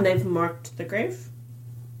 Yeah. And they've marked the grave?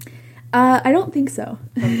 I don't think so.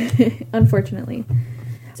 Okay. Unfortunately.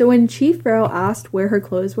 So when Chief Farrell asked where her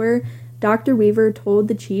clothes were, Dr. Weaver told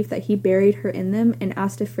the chief that he buried her in them and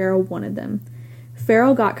asked if Farrell wanted them.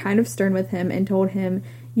 Farrell got kind of stern with him and told him,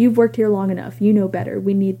 "You've worked here long enough. You know better.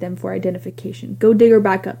 We need them for identification. Go dig her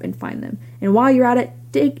back up and find them. And while you're at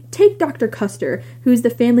it, take Dr. Custer, who's the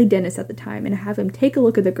family dentist at the time, and have him take a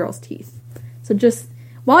look at the girl's teeth." So just,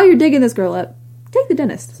 while you're digging this girl up, take the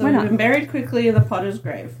dentist. So why not? We've been buried quickly in the Potter's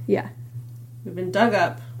grave. Yeah. We've been dug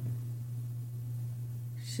up.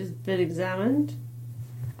 She's been examined.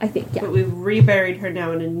 I think, yeah. But we've reburied her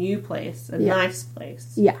now in a new place, a nice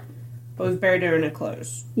place. Yeah. But we've buried her in her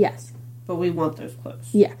clothes. Yes. But we want those clothes.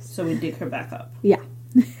 Yes. So we dig her back up. Yeah.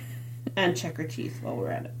 And check her teeth while we're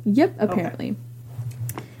at it. Yep, apparently.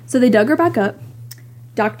 Okay. So they dug her back up.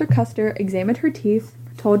 Dr. Custer examined her teeth,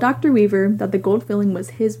 told Dr. Weaver that the gold filling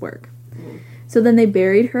was his work. So then they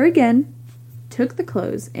buried her again, took the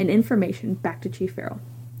clothes and information back to Chief Farrell.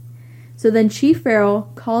 So then Chief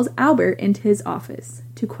Farrell calls Albert into his office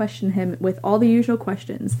to question him with all the usual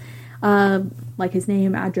questions, like his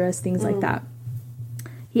name, address, things like that.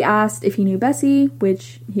 He asked if he knew Bessie,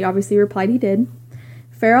 which he obviously replied he did.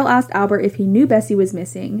 Farrell asked Albert if he knew Bessie was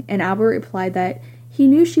missing, and Albert replied that he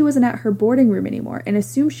knew she wasn't at her boarding room anymore and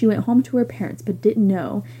assumed she went home to her parents, but didn't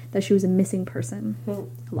know that she was a missing person.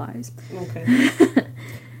 Lies. Okay.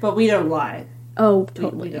 But we don't lie. Oh,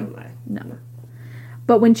 totally. We don't lie. No.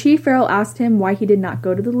 But when Chief Farrell asked him why he did not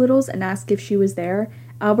go to the Littles and ask if she was there,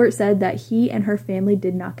 Albert said that he and her family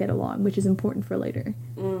did not get along, which is important for later.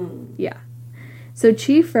 Yeah. So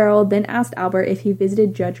Chief Farrell then asked Albert if he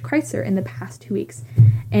visited Judge Kreitzer in the past 2 weeks,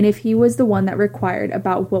 and if he was the one that required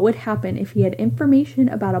about what would happen if he had information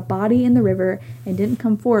about a body in the river and didn't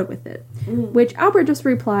come forward with it. Which Albert just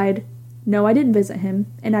replied, "No, I didn't visit him,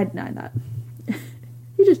 and I deny that."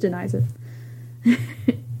 He just denies it.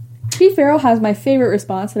 Chief Farrell has my favorite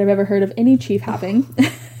response that I've ever heard of any chief having.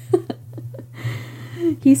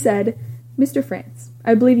 He said, "Mr. France,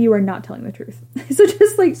 I believe you are not telling the truth." So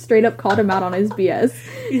just straight up called him out on his BS.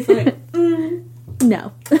 He's like,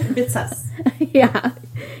 No. It's us. Yeah.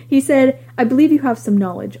 He said, "I believe you have some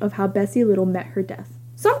knowledge of how Bessie Little met her death.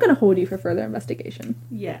 So I'm going to hold you for further investigation."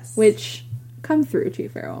 Yes. Which, come through,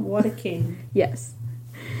 Chief Farrell. What a king. Yes.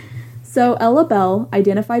 So Ella Bell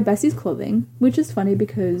identified Bessie's clothing, which is funny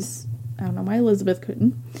because, I don't know why Elizabeth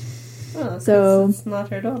couldn't. Well, so it's not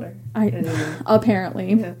her daughter.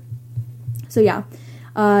 Apparently. Yeah. So yeah.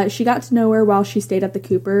 She got to know her while she stayed at the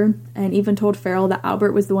Cooper, and even told Farrell that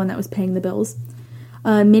Albert was the one that was paying the bills.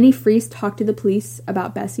 Minnie Freese talked to the police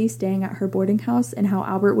about Bessie staying at her boarding house and how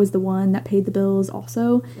Albert was the one that paid the bills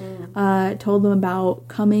also. Told them about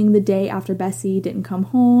coming the day after Bessie didn't come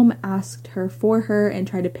home, asked her for her, and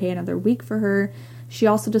tried to pay another week for her. She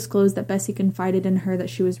also disclosed that Bessie confided in her that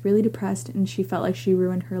she was really depressed and she felt like she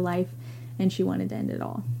ruined her life and she wanted to end it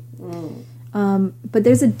all. But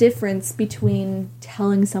there's a difference between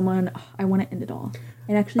telling someone, oh, I want to end it all,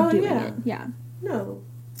 and actually doing it. Yeah. No.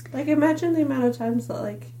 Like, imagine the amount of times that,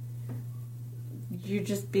 like, you're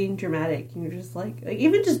just being dramatic. And you're just, like,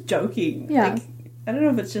 even just joking. Yeah. Like, I don't know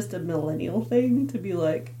if it's just a millennial thing to be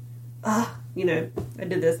like, you know, I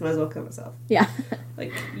did this, might as well kill myself. Yeah.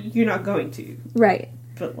 Like, you're not going to. Right.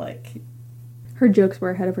 But, like... Her jokes were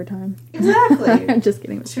ahead of her time. Exactly. I'm just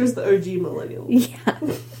kidding. She was the OG millennial. Yeah.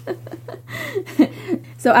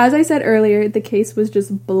 So, as I said earlier, the case was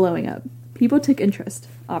just blowing up. People took interest,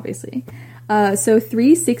 obviously. So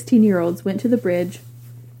 3 16-year-olds went to the bridge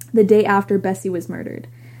the day after Bessie was murdered.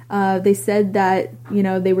 They said that, you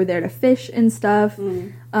know, they were there to fish and stuff,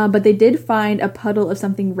 but they did find a puddle of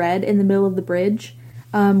something red in the middle of the bridge,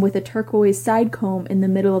 with a turquoise side comb in the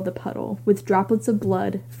middle of the puddle, with droplets of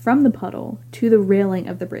blood from the puddle to the railing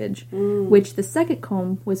of the bridge, which the second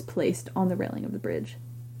comb was placed on the railing of the bridge.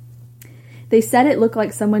 They said it looked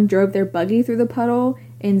like someone drove their buggy through the puddle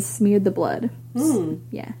and smeared the blood.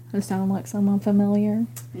 Yeah, does sound like someone familiar?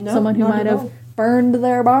 No, someone who might have burned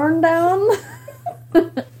their barn down.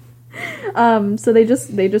 So they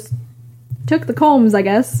just took the combs, I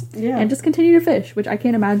guess, and just continued to fish, which I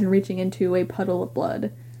can't imagine reaching into a puddle of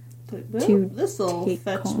blood. Well, this'll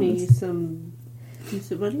fetch combs. me some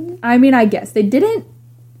decent money. I mean, I guess they didn't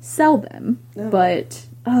sell them, but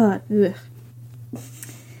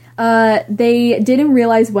they didn't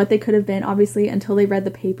realize what they could have been, obviously, until they read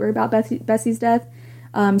the paper about Bessie's death.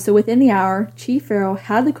 So within the hour, Chief Farrell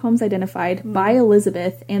had the combs identified by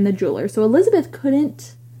Elizabeth and the jeweler. So Elizabeth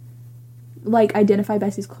couldn't, like, identify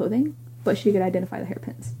Bessie's clothing, but she could identify the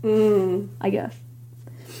hairpins, I guess.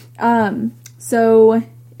 So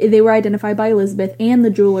they were identified by Elizabeth and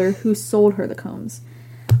the jeweler who sold her the combs.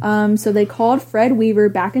 So they called Fred Weaver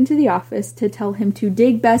back into the office to tell him to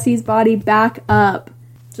dig Bessie's body back up.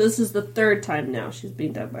 So this is the third time now she's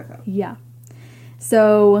being dug back up. Yeah.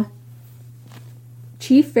 So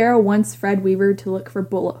Chief Farrell wants Fred Weaver to look for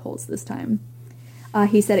bullet holes this time.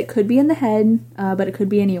 He said it could be in the head, but it could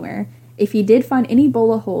be anywhere. If he did find any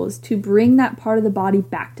bullet holes, to bring that part of the body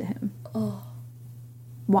back to him. Oh.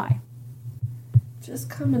 Why? Just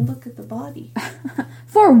come and look at the body.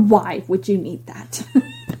 For why would you need that?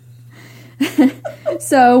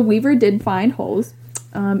 So Weaver did find holes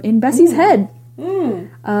in Bessie's head. And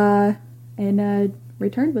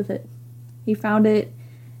returned with it. He found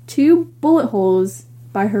 2 bullet holes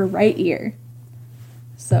by her right ear.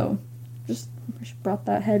 So, just brought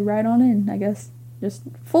that head right on in, I guess. Just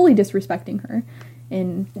fully disrespecting her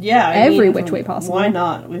in every which way possible. Why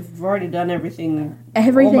not? We've already done everything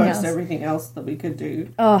else that we could do.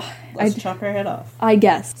 Let's chop her head off. I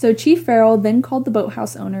guess. So Chief Farrell then called the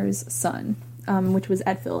boathouse owner's son, which was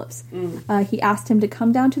Ed Phillips. He asked him to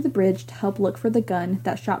come down to the bridge to help look for the gun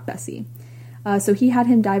that shot Bessie. So he had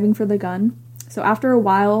him diving for the gun. So after a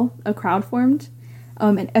while, a crowd formed,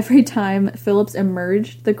 and every time Phillips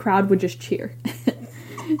emerged, the crowd would just cheer.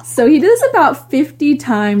 So he did this about 50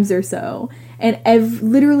 times or so, and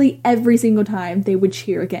literally every single time they would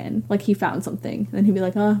cheer again, like he found something. And then he'd be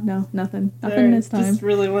like, oh, no, nothing this time. I just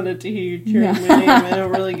really wanted to hear you cheering my name. I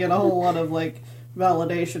don't really get a whole lot of, like,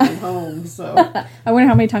 validation at home, so. I wonder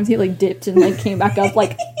how many times he, like, dipped and, like, came back up,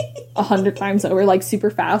 like, 100 times over, like, super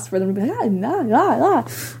fast for them to be like,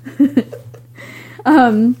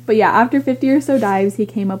 but yeah, after 50 or so dives, he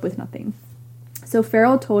came up with nothing. So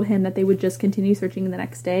Farrell told him that they would just continue searching the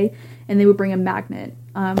next day, and they would bring a magnet,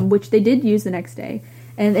 which they did use the next day.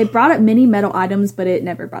 And it brought up many metal items, but it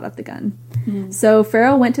never brought up the gun. So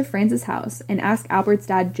Farrell went to Franz's house and asked Albert's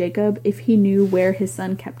dad, Jacob, if he knew where his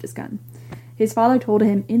son kept his gun. His father told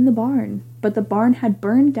him in the barn, but the barn had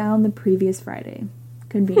burned down the previous Friday.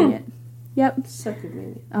 Convenient. Yep. So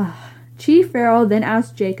convenient. Chief Farrell then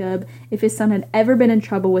asked Jacob if his son had ever been in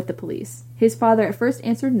trouble with the police. His father at first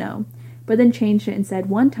answered no, but then changed it and said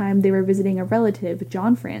one time they were visiting a relative,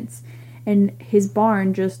 John France, and his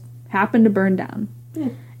barn just happened to burn down.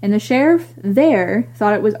 And the sheriff there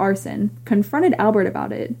thought it was arson, confronted Albert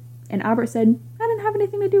about it, and Albert said, I didn't have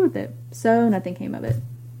anything to do with it. So nothing came of it.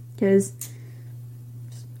 Because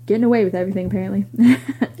just getting away with everything, apparently.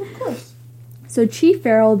 Of course. So Chief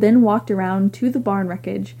Farrell then walked around to the barn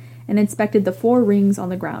wreckage and inspected the 4 rings on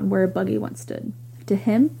the ground where a buggy once stood. To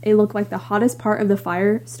him, it looked like the hottest part of the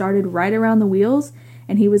fire started right around the wheels,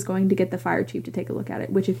 and he was going to get the fire chief to take a look at it,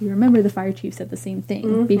 which, if you remember, the fire chief said the same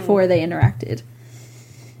thing before they interacted.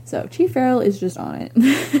 So Chief Farrell is just on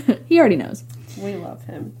it. He already knows. We love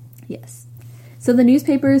him. Yes. So the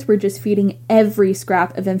newspapers were just feeding every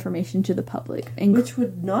scrap of information to the public. Which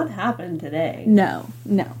would not happen today. No,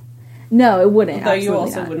 it wouldn't. Though you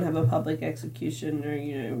also wouldn't have a public execution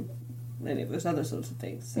or, any of those other sorts of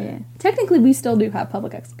things. So. Yeah. Technically, we still do have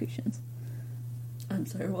public executions. I'm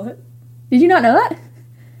sorry, what? Did you not know that?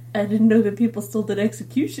 I didn't know that people still did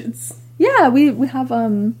executions. Yeah, we have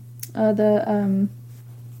a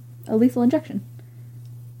lethal injection.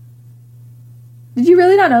 Did you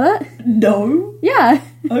really not know that? No. Yeah.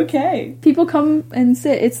 Okay. People come and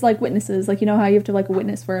sit. It's like witnesses. Like, you know how you have to, like,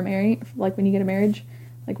 witness for a marriage? Like, when you get a marriage?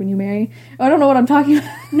 Like, when you marry? I don't know what I'm talking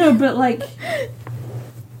about. No, but, like...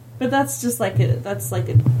 But that's just like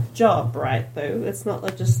a job, right, though? It's not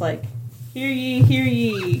like just like, hear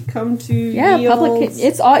ye, come to ye public. olds.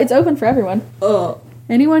 It's open for everyone.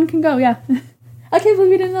 Anyone can go, yeah. I can't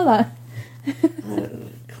believe you didn't know that.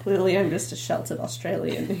 Clearly, I'm just a sheltered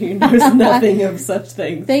Australian who knows nothing of such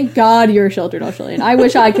things. Thank God you're a sheltered Australian. I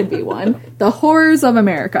wish I could be one. The horrors of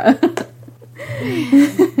America.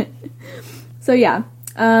 So, yeah.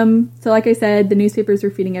 So like I said, the newspapers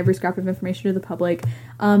were feeding every scrap of information to the public,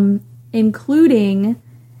 including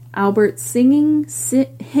Albert singing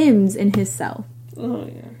hymns in his cell. Oh,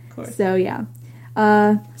 yeah, of course. So, yeah.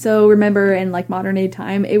 So remember, in, like, modern day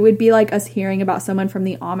time, it would be like us hearing about someone from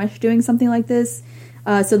the Amish doing something like this.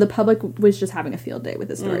 So the public was just having a field day with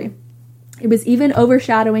the story. It was even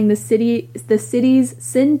overshadowing the city's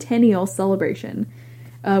centennial celebration,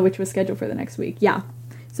 which was scheduled for the next week. Yeah.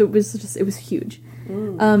 So it was huge.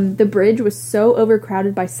 The bridge was so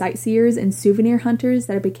overcrowded by sightseers and souvenir hunters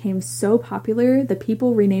that it became so popular, the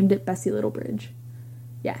people renamed it Bessie Little Bridge.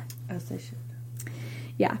 Yeah. As they should.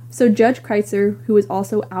 Yeah. So Judge Kreitzer, who was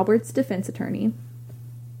also Albert's defense attorney,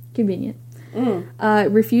 convenient,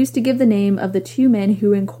 refused to give the name of the two men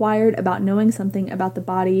who inquired about knowing something about the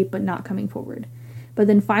body but not coming forward. But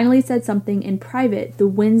then finally said something in private the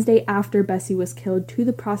Wednesday after Bessie was killed to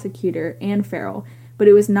the prosecutor and Farrell, but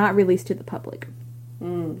it was not released to the public.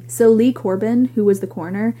 So Lee Corbin, who was the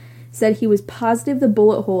coroner, said he was positive the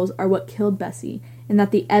bullet holes are what killed Bessie, and that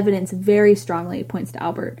the evidence very strongly points to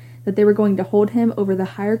Albert, that they were going to hold him over the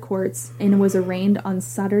higher courts and was arraigned on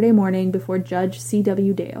Saturday morning before Judge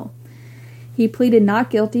C.W. Dale. He pleaded not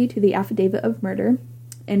guilty to the affidavit of murder,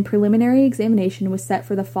 and preliminary examination was set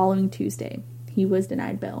for the following Tuesday. He was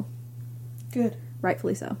denied bail. Good.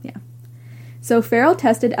 Rightfully so, yeah. So Farrell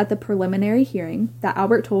tested at the preliminary hearing that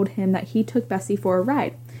Albert told him that he took Bessie for a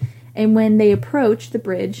ride. And when they approached the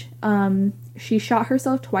bridge, she shot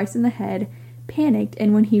herself twice in the head, panicked,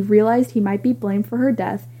 and when he realized he might be blamed for her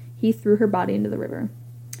death, he threw her body into the river.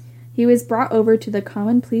 He was brought over to the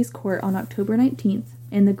Common Pleas Court on October 19th,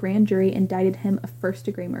 and the grand jury indicted him of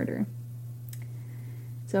first-degree murder.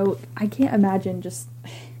 So I can't imagine just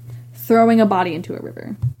throwing a body into a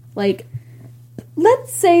river. Like,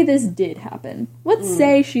 let's say this did happen. Let's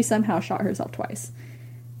say she somehow shot herself twice.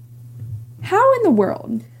 How in the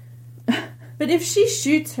world? But if she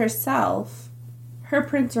shoots herself, her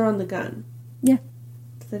prints are on the gun. Yeah.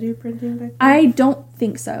 Did they do printing back then? I don't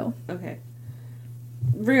think so. Okay.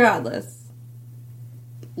 Regardless,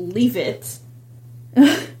 leave it.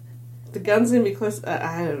 The gun's gonna be close.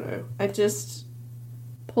 I don't know. I just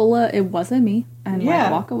pull it wasn't me, and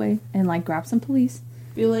like walk away and like grab some police.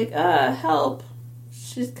 Be like, help!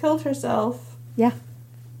 She's killed herself. Yeah.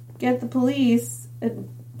 Get the police, and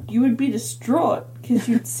you would be distraught because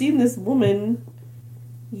you'd seen this woman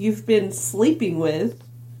you've been sleeping with,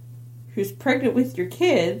 who's pregnant with your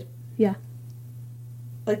kid. Yeah.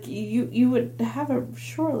 Like, you would have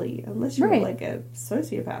surely, unless you were like a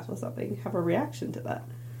sociopath or something, have a reaction to that.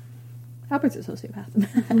 Albert's a sociopath.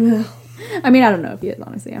 I mean, I don't know if he is,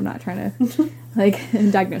 honestly. I'm not trying to,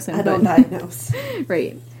 diagnose him. I don't diagnose.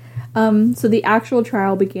 Right. So the actual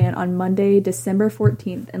trial began on Monday, December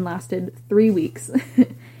 14th, and lasted 3 weeks.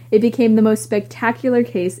 It became the most spectacular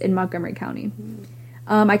case in Montgomery County.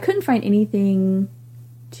 I couldn't find anything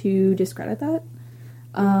to discredit that.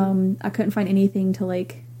 I couldn't find anything to,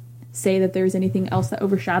 say that there's anything else that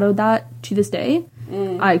overshadowed that to this day.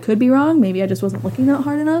 I could be wrong. Maybe I just wasn't looking that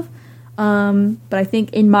hard enough. But I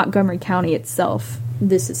think in Montgomery County itself,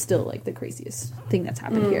 this is still, the craziest thing that's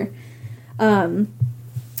happened here.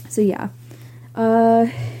 So, yeah.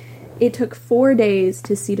 It took 4 days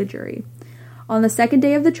to seat a jury. On the second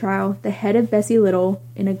day of the trial, the head of Bessie Little,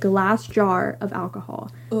 in a glass jar of alcohol,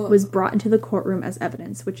 was brought into the courtroom as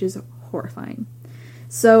evidence, which is horrifying.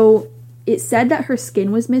 So, it said that her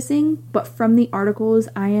skin was missing, but from the articles,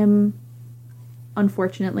 I am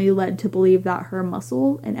unfortunately led to believe that her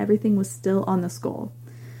muscle and everything was still on the skull,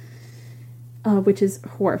 which is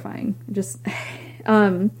horrifying.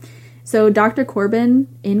 So Dr. Corbin,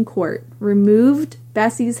 in court, removed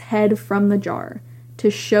Bessie's head from the jar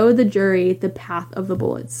to show the jury the path of the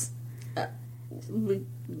bullets.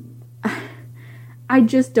 I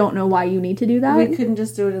just don't know why you need to do that. We couldn't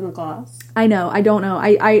just do it in the glass. I know. I don't know.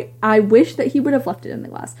 I wish that he would have left it in the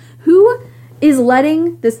glass. Who is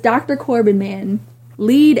letting this Dr. Corbin man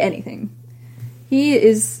lead anything?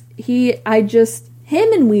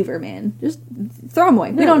 Him and Weaver, man. Just throw him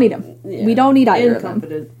away. No, we don't need him. Yeah. We don't need either of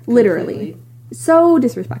them. Literally. Completely. So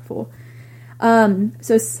disrespectful.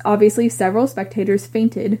 So obviously several spectators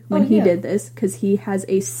fainted when he did this because he has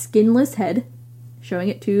a skinless head, showing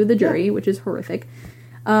it to the jury, which is horrific.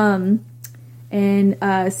 And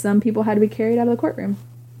some people had to be carried out of the courtroom,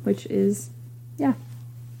 which is,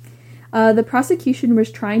 the prosecution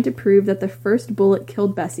was trying to prove that the first bullet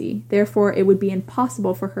killed Bessie. Therefore, it would be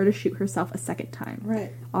impossible for her to shoot herself a second time.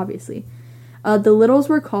 Right. Obviously. The Littles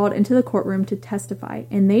were called into the courtroom to testify,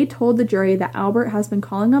 and they told the jury that Albert has been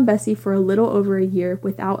calling on Bessie for a little over a year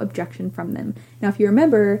without objection from them. Now, if you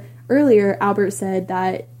remember, earlier, Albert said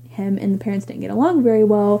that him and the parents didn't get along very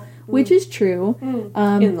well, which is true.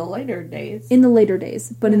 In the later days.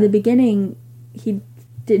 But in the beginning, they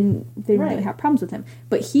didn't really have problems with him.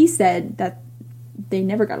 But he said that they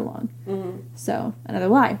never got along. So, another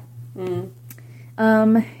lie.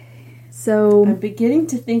 So I'm beginning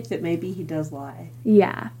to think that maybe he does lie.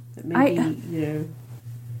 Yeah. That maybe,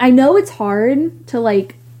 I know it's hard to,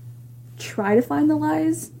 try to find the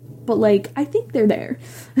lies, but, I think they're there.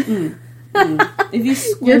 If you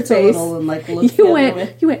squint a little and, look you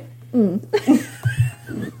went,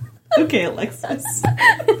 Okay, Alexis.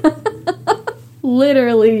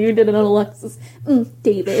 Literally, you did it on Alexis.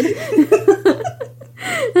 David.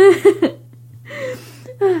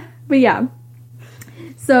 But yeah.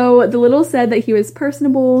 So, the Little said that he was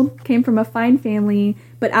personable, came from a fine family,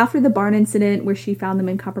 but after the barn incident where she found them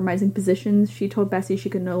in compromising positions, she told Bessie she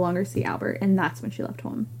could no longer see Albert, and that's when she left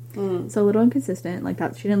home. So, a little inconsistent,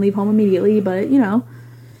 that. She didn't leave home immediately, but,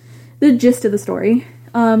 the gist of the story.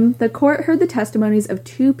 The court heard the testimonies of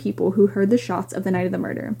two people who heard the shots of the night of the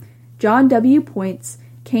murder. John W. Points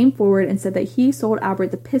came forward and said that he sold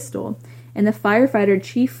Albert the pistol, and the firefighter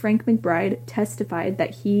Chief Frank McBride testified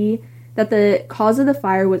that the cause of the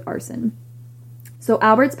fire was arson. So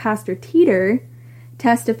Albert's pastor, Teeter,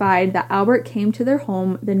 testified that Albert came to their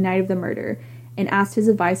home the night of the murder and asked his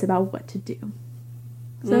advice about what to do.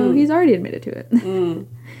 So he's already admitted to it.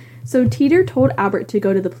 So Teeter told Albert to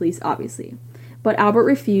go to the police, obviously. But Albert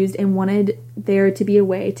refused and wanted there to be a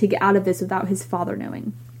way to get out of this without his father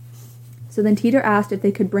knowing. So then Teeter asked if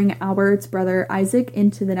they could bring Albert's brother Isaac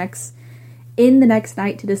in the next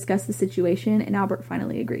night to discuss the situation, and Albert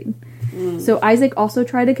finally agreed. So Isaac also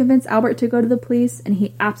tried to convince Albert to go to the police, and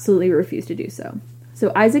he absolutely refused to do so.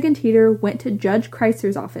 So Isaac and Teeter went to Judge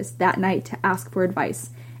Kreiser's office that night to ask for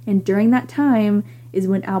advice, and during that time is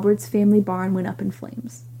when Albert's family barn went up in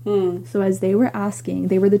flames. So as they were asking,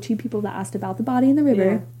 they were the two people that asked about the body in the river.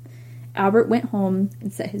 Yeah. Albert went home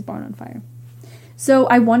and set his barn on fire. So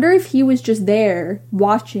I wonder if he was just there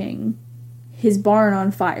watching his barn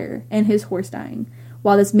on fire and his horse dying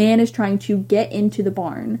while this man is trying to get into the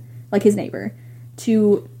barn, like his neighbor,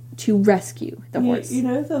 to rescue the horse. You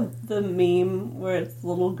know the meme where it's the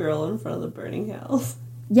little girl in front of the burning house?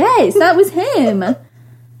 Yes, that was him.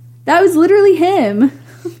 That was literally him.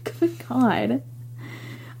 Good God.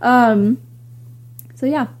 So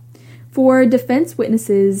yeah. The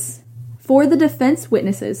defense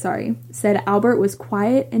witnesses, said Albert was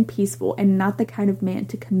quiet and peaceful and not the kind of man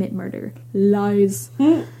to commit murder. Lies.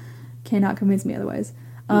 Cannot convince me otherwise.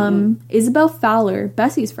 Isabel Fowler,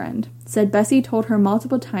 Bessie's friend, said Bessie told her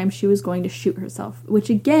multiple times she was going to shoot herself, which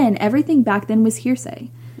again, everything back then was hearsay.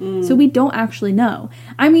 So we don't actually know.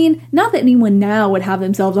 I mean, not that anyone now would have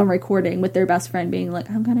themselves on recording with their best friend being like,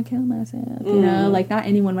 I'm gonna kill myself, you know? Not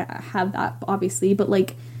anyone would have that, obviously, but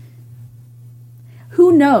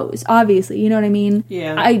who knows, obviously, you know what I mean?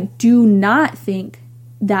 Yeah. I do not think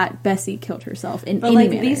that Bessie killed herself in any manner.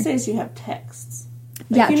 But, these days you have texts.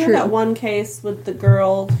 Yeah, you know true. that one case with the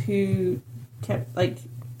girl who kept,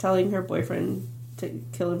 telling her boyfriend to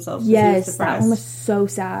kill himself? Yes, that one was so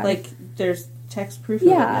sad. There's text proof of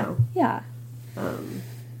it now. Yeah. And,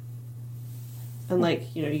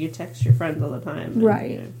 you text your friends all the time. And,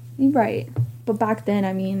 right. Right. But back then,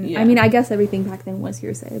 I guess everything back then was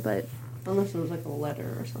hearsay, but... Unless it was, a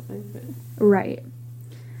letter or something. But. Right.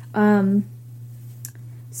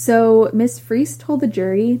 So Miss Freese told the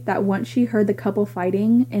jury that once she heard the couple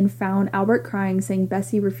fighting and found Albert crying, saying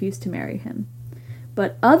Bessie refused to marry him.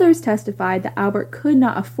 But others testified that Albert could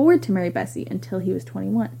not afford to marry Bessie until he was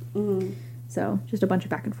 21. So just a bunch of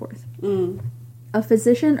back and forth. A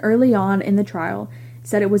physician early on in the trial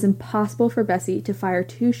said it was impossible for Bessie to fire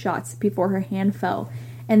 2 shots before her hand fell,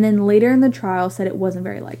 and then later in the trial said it wasn't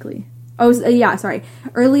very likely.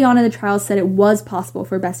 Early on in the trial said it was possible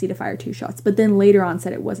for Bessie to fire 2 shots, but then later on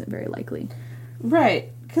said it wasn't very likely.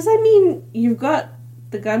 Right. Because, I mean, you've got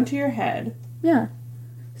the gun to your head. Yeah.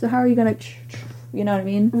 So how are you going to... You know what I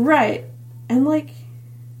mean? Right. And, like,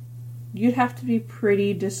 you'd have to be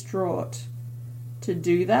pretty distraught to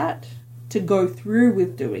do that, to go through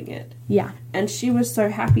with doing it. Yeah. And she was so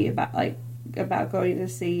happy about going to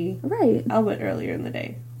see Albert earlier in the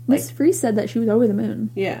day. Miss Freese said that she was over the moon.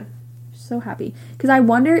 Yeah. So happy. Because I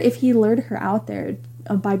wonder if he lured her out there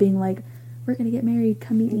by being like, we're going to get married,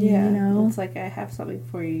 come meet me, you know? It's like, I have something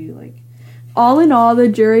for you, like... All in all, the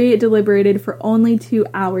jury deliberated for only 2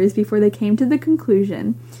 hours before they came to the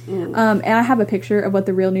conclusion. And I have a picture of what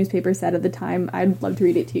the real newspaper said at the time. I'd love to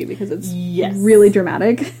read it to you because it's really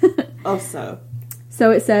dramatic. Also.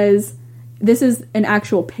 So it says, this is an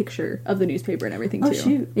actual picture of the newspaper and everything, too. Oh,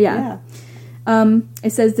 shoot. Yeah.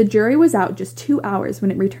 It says, the jury was out just 2 hours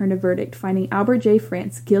when it returned a verdict, finding Albert J.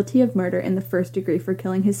 France guilty of murder in the first degree for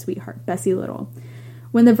killing his sweetheart, Bessie Little.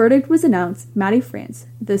 When the verdict was announced, Mattie France,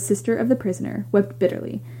 the sister of the prisoner, wept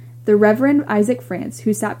bitterly. The Reverend Isaac France,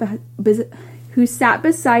 who sat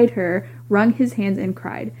beside her, wrung his hands and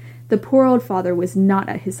cried. The poor old father was not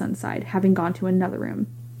at his son's side, having gone to another room.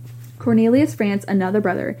 Cornelius France, another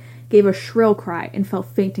brother, gave a shrill cry and fell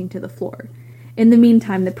fainting to the floor. In the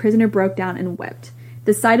meantime, the prisoner broke down and wept.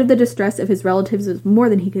 The sight of the distress of his relatives was more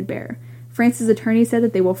than he could bear. France's attorney said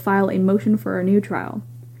that they will file a motion for a new trial.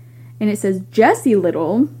 And it says, Jessie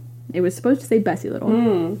Little, it was supposed to say Bessie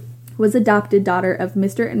Little, was adopted daughter of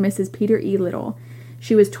Mr. and Mrs. Peter E. Little.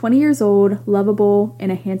 She was 20 years old, lovable,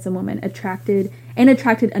 and a handsome woman, attracted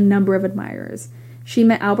a number of admirers. She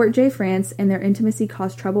met Albert J. France, and their intimacy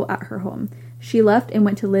caused trouble at her home. She left and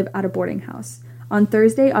went to live at a boarding house. On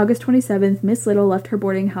Thursday, August 27th, Miss Little left her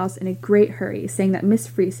boarding house in a great hurry, saying that Miss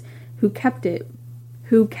Freese, who kept it,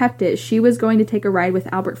 she was going to take a ride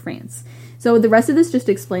with Albert France. So the rest of this just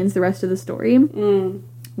explains the rest of the story,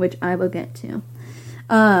 which I will get to.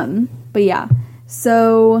 But yeah,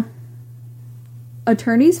 so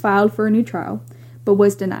attorneys filed for a new trial, but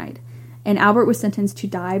was denied. And Albert was sentenced to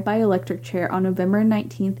die by electric chair on November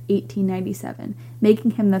 19th, 1897,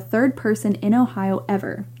 making him the 3rd person in Ohio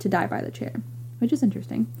ever to die by the chair, which is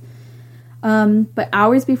interesting. But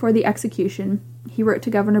hours before the execution, he wrote to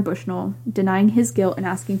Governor Bushnell, denying his guilt and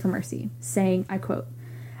asking for mercy, saying, I quote,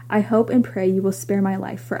 I hope and pray you will spare my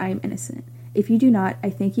life, for I am innocent. If you do not, I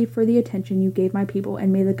thank you for the attention you gave my people,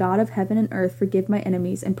 and may the God of heaven and earth forgive my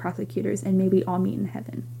enemies and prosecutors, and may we all meet in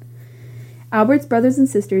heaven. Albert's brothers and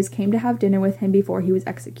sisters came to have dinner with him before he was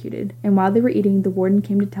executed, and while they were eating, the warden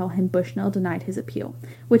came to tell him Bushnell denied his appeal,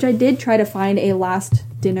 which I did try to find a last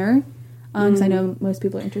dinner, because I know most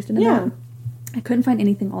people are interested in that. I couldn't find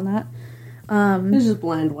anything on that. It's just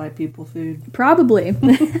bland white people food. Probably.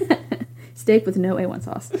 Steak with no A1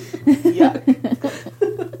 sauce. Yeah.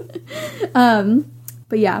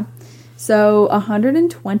 But yeah. So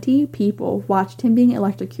 120 people watched him being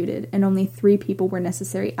electrocuted, and only 3 people were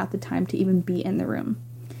necessary at the time to even be in the room.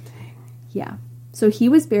 Dang. Yeah. So he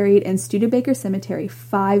was buried in Studebaker Cemetery,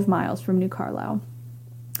 5 miles from New Carlisle.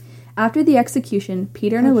 After the execution,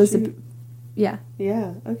 Peter and Elizabeth... Shoot. Yeah.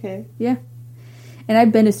 Yeah, okay. Yeah. And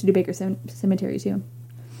I've been to Studebaker Cemetery, too.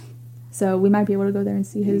 So we might be able to go there and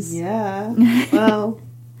see his... Yeah. Well...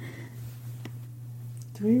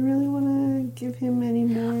 Do we really want to give him any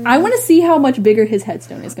more? I want to see how much bigger his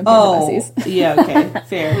headstone is compared to Bessie's. Yeah, okay.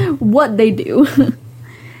 Fair. What they do.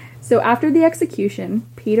 So after the execution,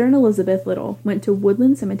 Peter and Elizabeth Little went to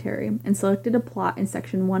Woodland Cemetery and selected a plot in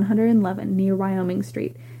section 111 near Wyoming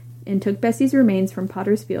Street, and took Bessie's remains from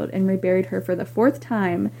Potter's Field and reburied her for the 4th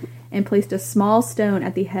time and placed a small stone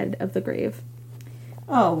at the head of the grave.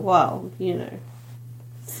 Oh, well, you know.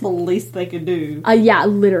 It's the least they could do. Yeah,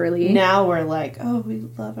 literally. Now we're like, oh, we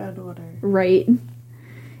love our daughter. Right.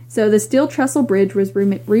 So the steel trestle bridge was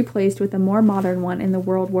replaced with a more modern one in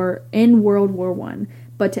World War I,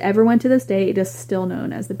 but to everyone to this day, it is still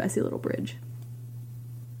known as the Bessie Little Bridge.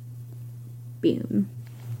 Boom.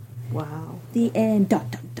 Wow. The end. Dun,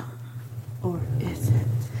 dun, dun. Or is it?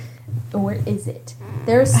 Or is it?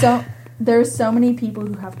 There's so many people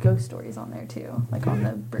who have ghost stories on there too, like on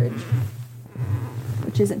the bridge,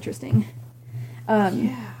 which is interesting.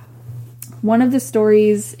 Yeah. One of the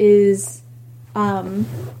stories is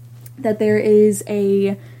that there is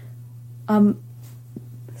a,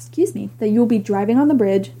 that you'll be driving on the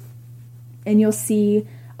bridge and you'll see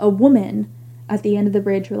a woman at the end of the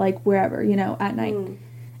bridge or like wherever, you know, at night.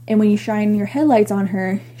 And when you shine your headlights on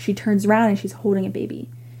her, she turns around and she's holding a baby.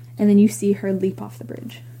 And then you see her leap off the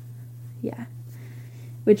bridge. Yeah.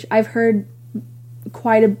 Which I've heard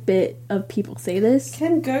quite a bit of people say this.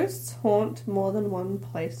 Can ghosts haunt more than one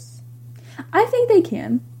place? I think they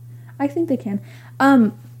can.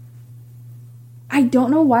 I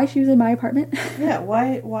don't know why she was in my apartment. Yeah,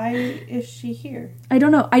 why is she here? I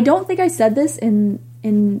don't know. I don't think I said this in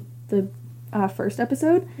the first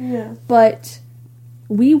episode. Yeah. But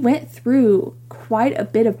we went through quite a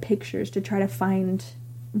bit of pictures to try to find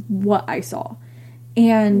what I saw.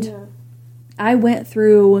 And I went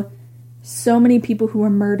through so many people who were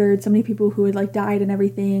murdered, so many people who had like died and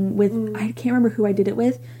everything with, I can't remember who I did it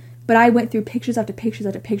with, but I went through pictures after pictures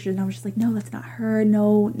after pictures, and I was just like, no, that's not her.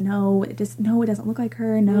 No, it doesn't look like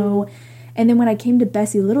her. No. And then when I came to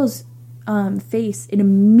Bessie Little's face, it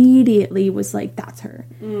immediately was like, that's her.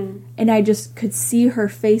 And I just could see her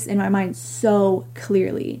face in my mind so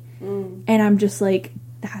clearly. And I'm just like,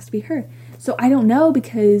 that has to be her. So I don't know,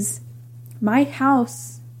 because my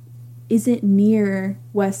house isn't near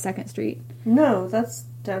West 2nd Street. No, that's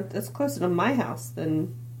closer to my house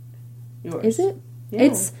than yours. Is it?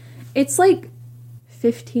 Yeah. It's like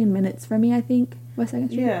 15 minutes from me, I think, West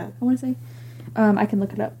 2nd Street. Yeah. I want to say. I can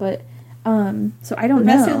look it up, but so I don't the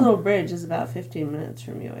know. Bessie Little Bridge is about 15 minutes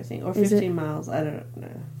from you, I think. Or 15 miles. I don't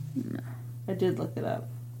know. No. I did look it up.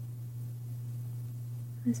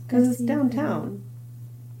 Because it's downtown.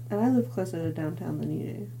 And I live closer to downtown than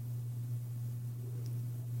you do.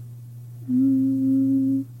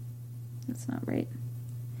 That's not right.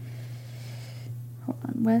 Hold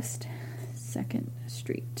on. West 2nd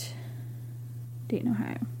Street. Dayton,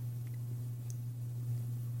 Ohio.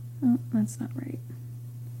 Oh, that's not right.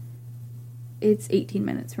 It's 18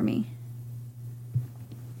 minutes for me.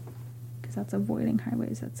 Because that's avoiding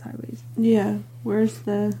highways. That's highways. Yeah. Where's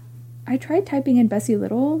the... I tried typing in Bessie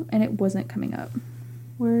Little, and it wasn't coming up.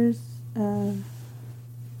 Where's...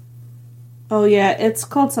 Oh, yeah. It's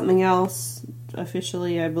called something else,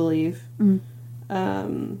 officially, I believe. But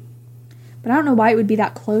I don't know why it would be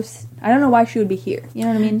that close. I don't know why she would be here. You know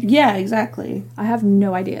what I mean? Yeah, exactly. I have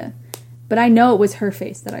no idea. But I know it was her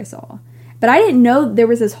face that I saw. But I didn't know there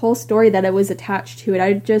was this whole story that it was attached to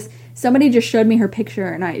it. Somebody just showed me her picture,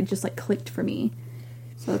 and it just, like, clicked for me.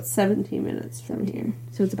 So it's 17 minutes from here.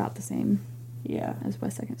 So it's about the same. Yeah. As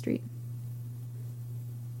West 2nd Street.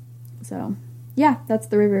 So, yeah, that's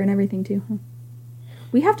the river and everything, too.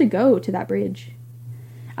 We have to go to that bridge.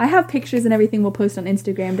 I have pictures and everything we'll post on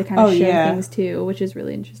Instagram to kind of show things, too, which is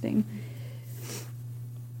really interesting.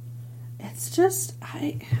 It's just,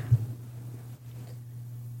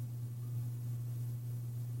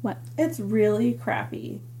 What? It's really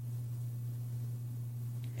crappy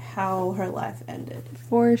how her life ended.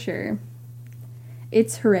 For sure.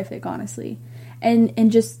 It's horrific, honestly.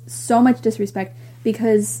 And just so much disrespect,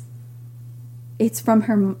 because it's from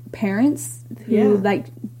her parents who, like,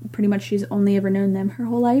 pretty much she's only ever known them her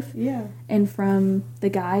whole life. Yeah. And from the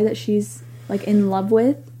guy that she's, like, in love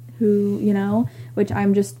with, who, you know, which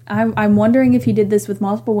I'm wondering if he did this with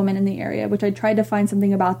multiple women in the area, which I tried to find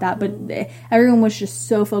something about that, but everyone was just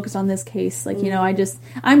so focused on this case. Like, you know,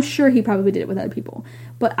 I'm sure he probably did it with other people.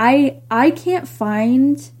 But I can't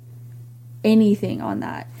find anything on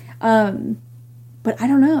that. But I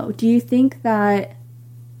don't know. Do you think that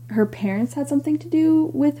her parents had something to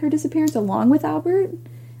do with her disappearance along with Albert?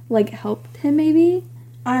 Like, helped him maybe?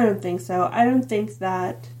 I don't think so. I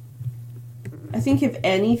think if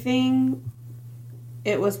anything,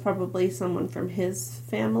 it was probably someone from his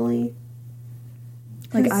family.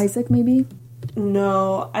 Like Isaac, maybe?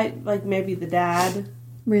 No, maybe the dad.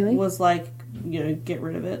 Really? Was like, you know, get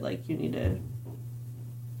rid of it. Like, you need to...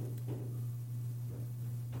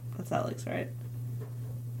 That's Alex, right?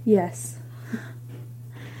 Yes.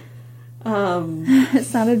 It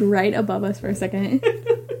sounded right above us for a second.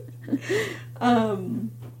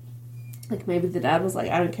 Like, maybe the dad was like,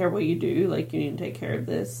 I don't care what you do, like, you need to take care of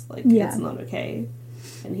this, like, it's not okay.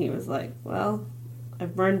 And he was like, well,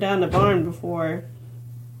 I've burned down a barn before,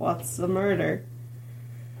 what's the murder?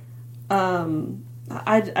 It's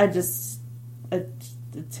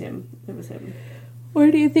him. It was him. Or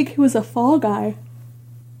do you think he was a fall guy?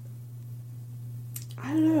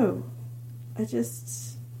 I don't know.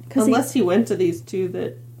 Unless he went to these two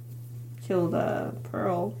that killed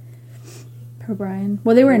Pearl Brian.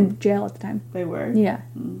 Well, they were in jail at the time. They were? Yeah.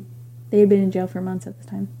 They had been in jail for months at this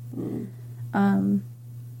time.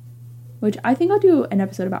 which I think I'll do an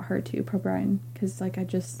episode about her too, Pro Brian, because like I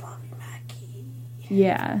just Bobby Mackey.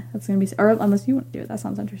 Yeah, that's gonna be, or unless you want to do it, that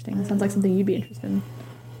sounds interesting. That sounds like something you'd be interested in.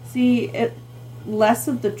 See, it less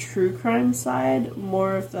of the true crime side,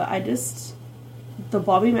 more of the the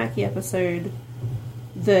Bobby Mackey episode,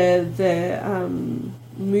 the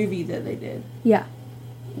movie that they did. Yeah.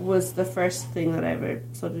 Was the first thing that I ever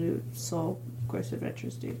sort of saw Gross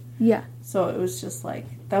Adventures do. Yeah. So it was just like,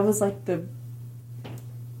 that was like the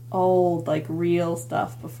old, like, real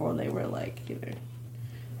stuff before they were like, you know,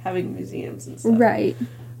 having museums and stuff. Right.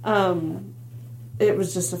 It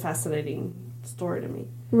was just a fascinating story to me.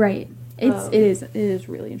 Right. It is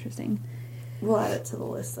really interesting. We'll add it to the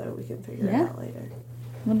list so we can figure it out later.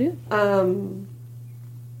 We'll do. I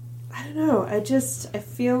don't know. I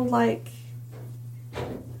feel like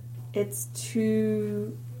it's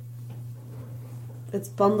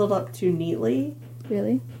bundled up too neatly.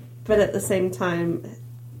 Really? But at the same time,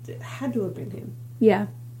 it had to have been him. Yeah.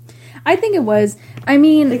 I think it was. I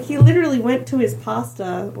mean... Like, he literally went to his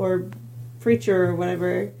pastor or preacher or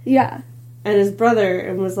whatever. Yeah. And his brother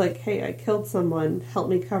and was like, hey, I killed someone. Help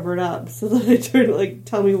me cover it up so that I don't, like,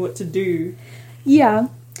 tell me what to do. Yeah.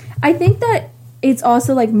 I think that it's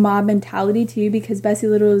also, like, mob mentality, too, because Bessie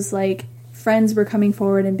Little's, like, friends were coming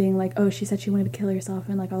forward and being like, oh, she said she wanted to kill herself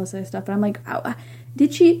and, like, all this other stuff. And I'm like,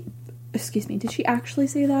 did she actually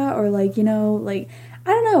say that? Or, like, you know, like, I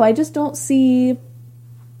don't know. I just don't see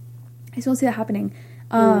that happening.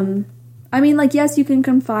 I mean, like, yes, you can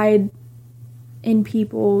confide in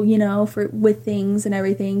people, you know, with things and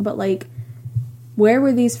everything, but, like, where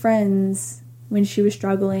were these friends when she was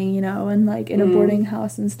struggling, you know, and, like, in a boarding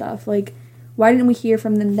house and stuff? Like, why didn't we hear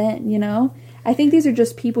from them then, you know? I think these are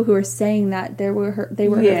just people who are saying that they were her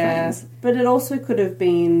friends. But it also could have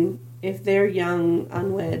been, if they're young,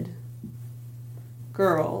 unwed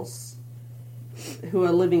girls who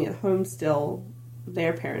are living at home still,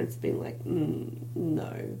 their parents being like,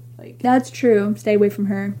 no. Like, that's true. Stay away from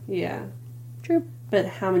her. Yeah. True. But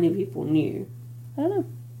how many people knew? I don't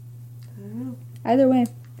know. Either way.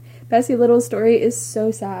 Bessie Little's story is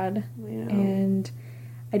so sad. And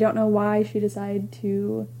I don't know why she decided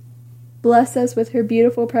to bless us with her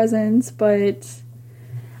beautiful presence, but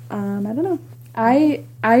I don't know. I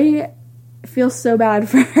feel so bad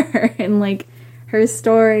for her and, like, her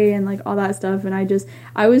story and, like, all that stuff, and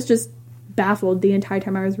I was just baffled the entire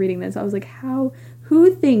time I was reading this. I was like,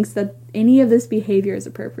 who thinks that any of this behavior is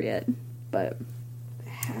appropriate? But,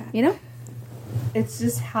 you know? It's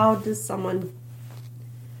just, how does someone...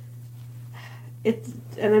 And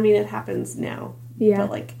I mean, it happens now. Yeah. But,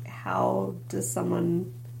 like, how does the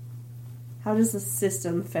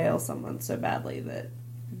system fail someone so badly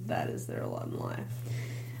that is their lot in life?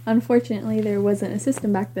 Can't there wasn't a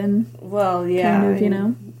system back then. Well, yeah. Kind of, you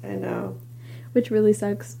know? I know. Which really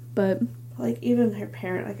sucks, but... Like, even her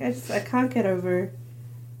parent, like, I can't get over...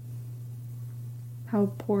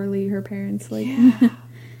 how poorly her parents, like, yeah.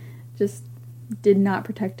 just did not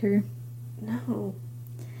protect her. No.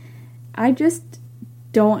 I just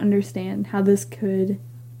don't understand how this could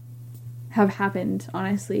have happened,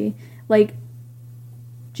 honestly. Like,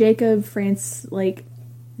 Jacob, France, like,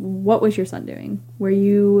 what was your son doing? Were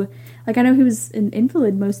you, like, I know he was an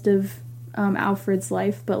invalid most of Albert's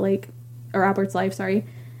life, sorry,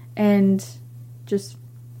 and just,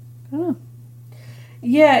 I don't know.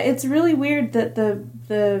 Yeah, it's really weird that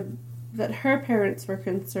that her parents were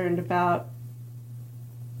concerned about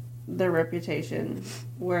their reputation,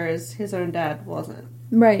 whereas his own dad wasn't.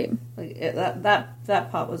 Right. Like,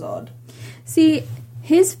 that part was odd. See,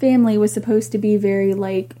 his family was supposed to be very,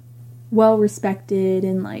 like, well-respected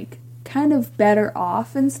and, like, kind of better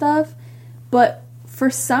off and stuff, but for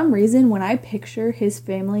some reason, when I picture his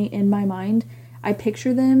family in my mind, I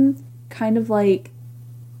picture them kind of, like,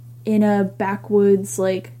 in a backwoods,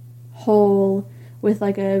 like, hole with,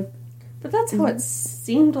 like, a... But that's how it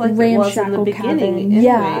seemed like it was in the beginning,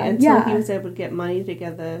 anyway, until he was able to get money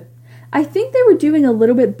together. I think they were doing a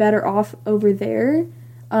little bit better off over there,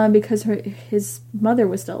 because his mother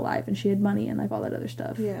was still alive and she had money and, like, all that other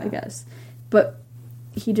stuff, I guess. But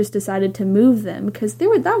he just decided to move them because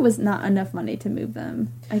that was not enough money to move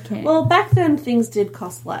them. I can't. Well, back then things did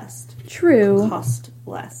cost less. True. Cost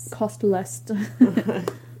less.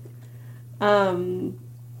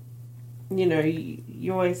 You know,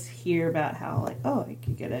 you always hear about how, like, oh, I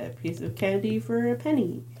could get a piece of candy for a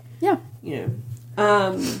penny. Yeah. You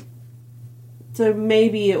know. So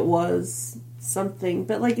maybe it was something,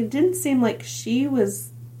 but, like, it didn't seem like she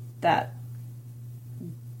was that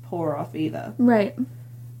poor off either. Right.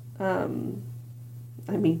 I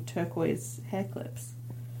mean, turquoise hair clips.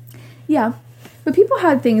 Yeah. But people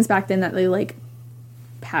had things back then that they, like,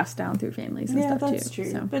 passed down through families and stuff too. Yeah, that's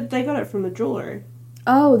true. So. But they got it from a jeweler.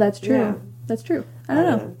 Oh, that's true. Yeah. That's true. I don't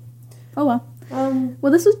know. Oh, well.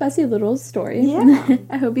 Well, this was Bessie Little's story. Yeah.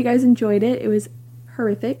 I hope you guys enjoyed it. It was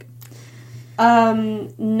horrific.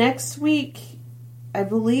 Next week, I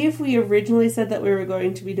believe we originally said that we were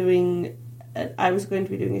going to be doing... I was going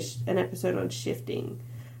to be doing an episode on shifting.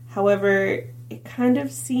 However, it kind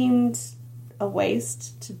of seemed a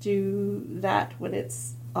waste to do that when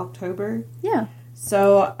it's October. Yeah.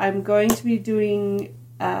 So I'm going to be doing...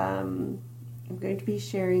 I'm going to be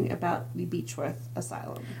sharing about the Beechworth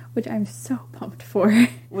Asylum. Which I'm so pumped for.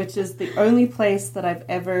 Which is the only place that I've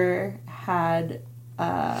ever had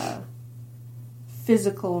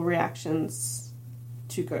physical reactions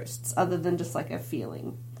to ghosts, other than just like a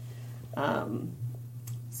feeling.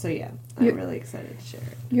 So yeah, I'm really excited to share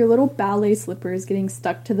it. Your little ballet slippers getting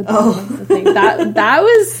stuck to the bottom of the thing. That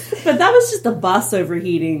was... But that was just the bus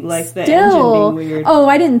overheating, like the engine being weird. Oh,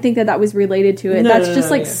 I didn't think that was related to it. That's just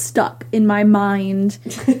stuck in my mind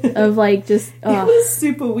of like just... It was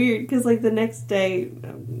super weird because like the next day...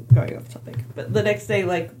 I'm going off topic. But the next day,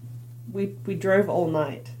 like, we drove all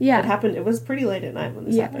night. Yeah. It was pretty late at night when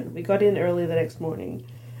this happened. We got in early the next morning.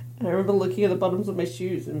 And I remember looking at the bottoms of my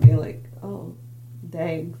shoes and being like, oh...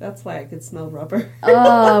 Dang, that's why I could smell rubber.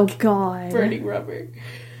 Oh, God. Burning rubber.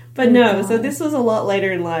 But no, so this was a lot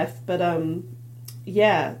later in life. But,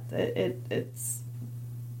 yeah, it's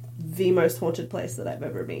the most haunted place that I've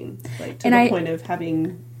ever been. Like, to the point of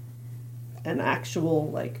having an actual,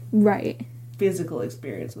 like... Right. Physical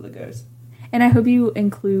experience with a ghost. And I hope you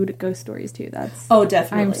include ghost stories, too. Oh,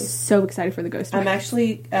 definitely. I'm so excited for the ghost stories. I'm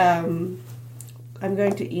actually... I'm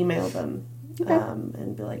going to email them. Okay.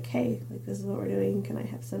 And be like, hey, like this is what we're doing. Can I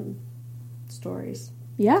have some stories?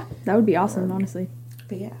 Yeah, that would be awesome, honestly.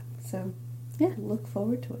 But yeah, so yeah, look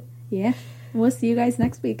forward to it. Yeah, we'll see you guys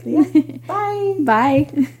next week. Yeah. Bye.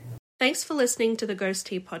 Bye. Thanks for listening to the Ghost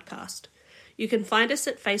Tea podcast. You can find us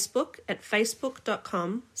at Facebook at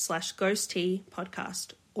facebook.com/Ghost Tea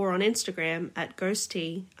podcast or on Instagram at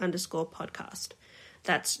ghostea_podcast.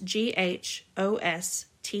 That's GHOSTEA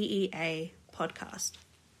podcast.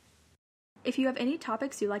 If you have any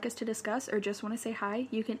topics you'd like us to discuss or just want to say hi,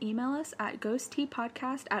 you can email us at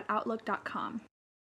ghostteapodcast@outlook.com.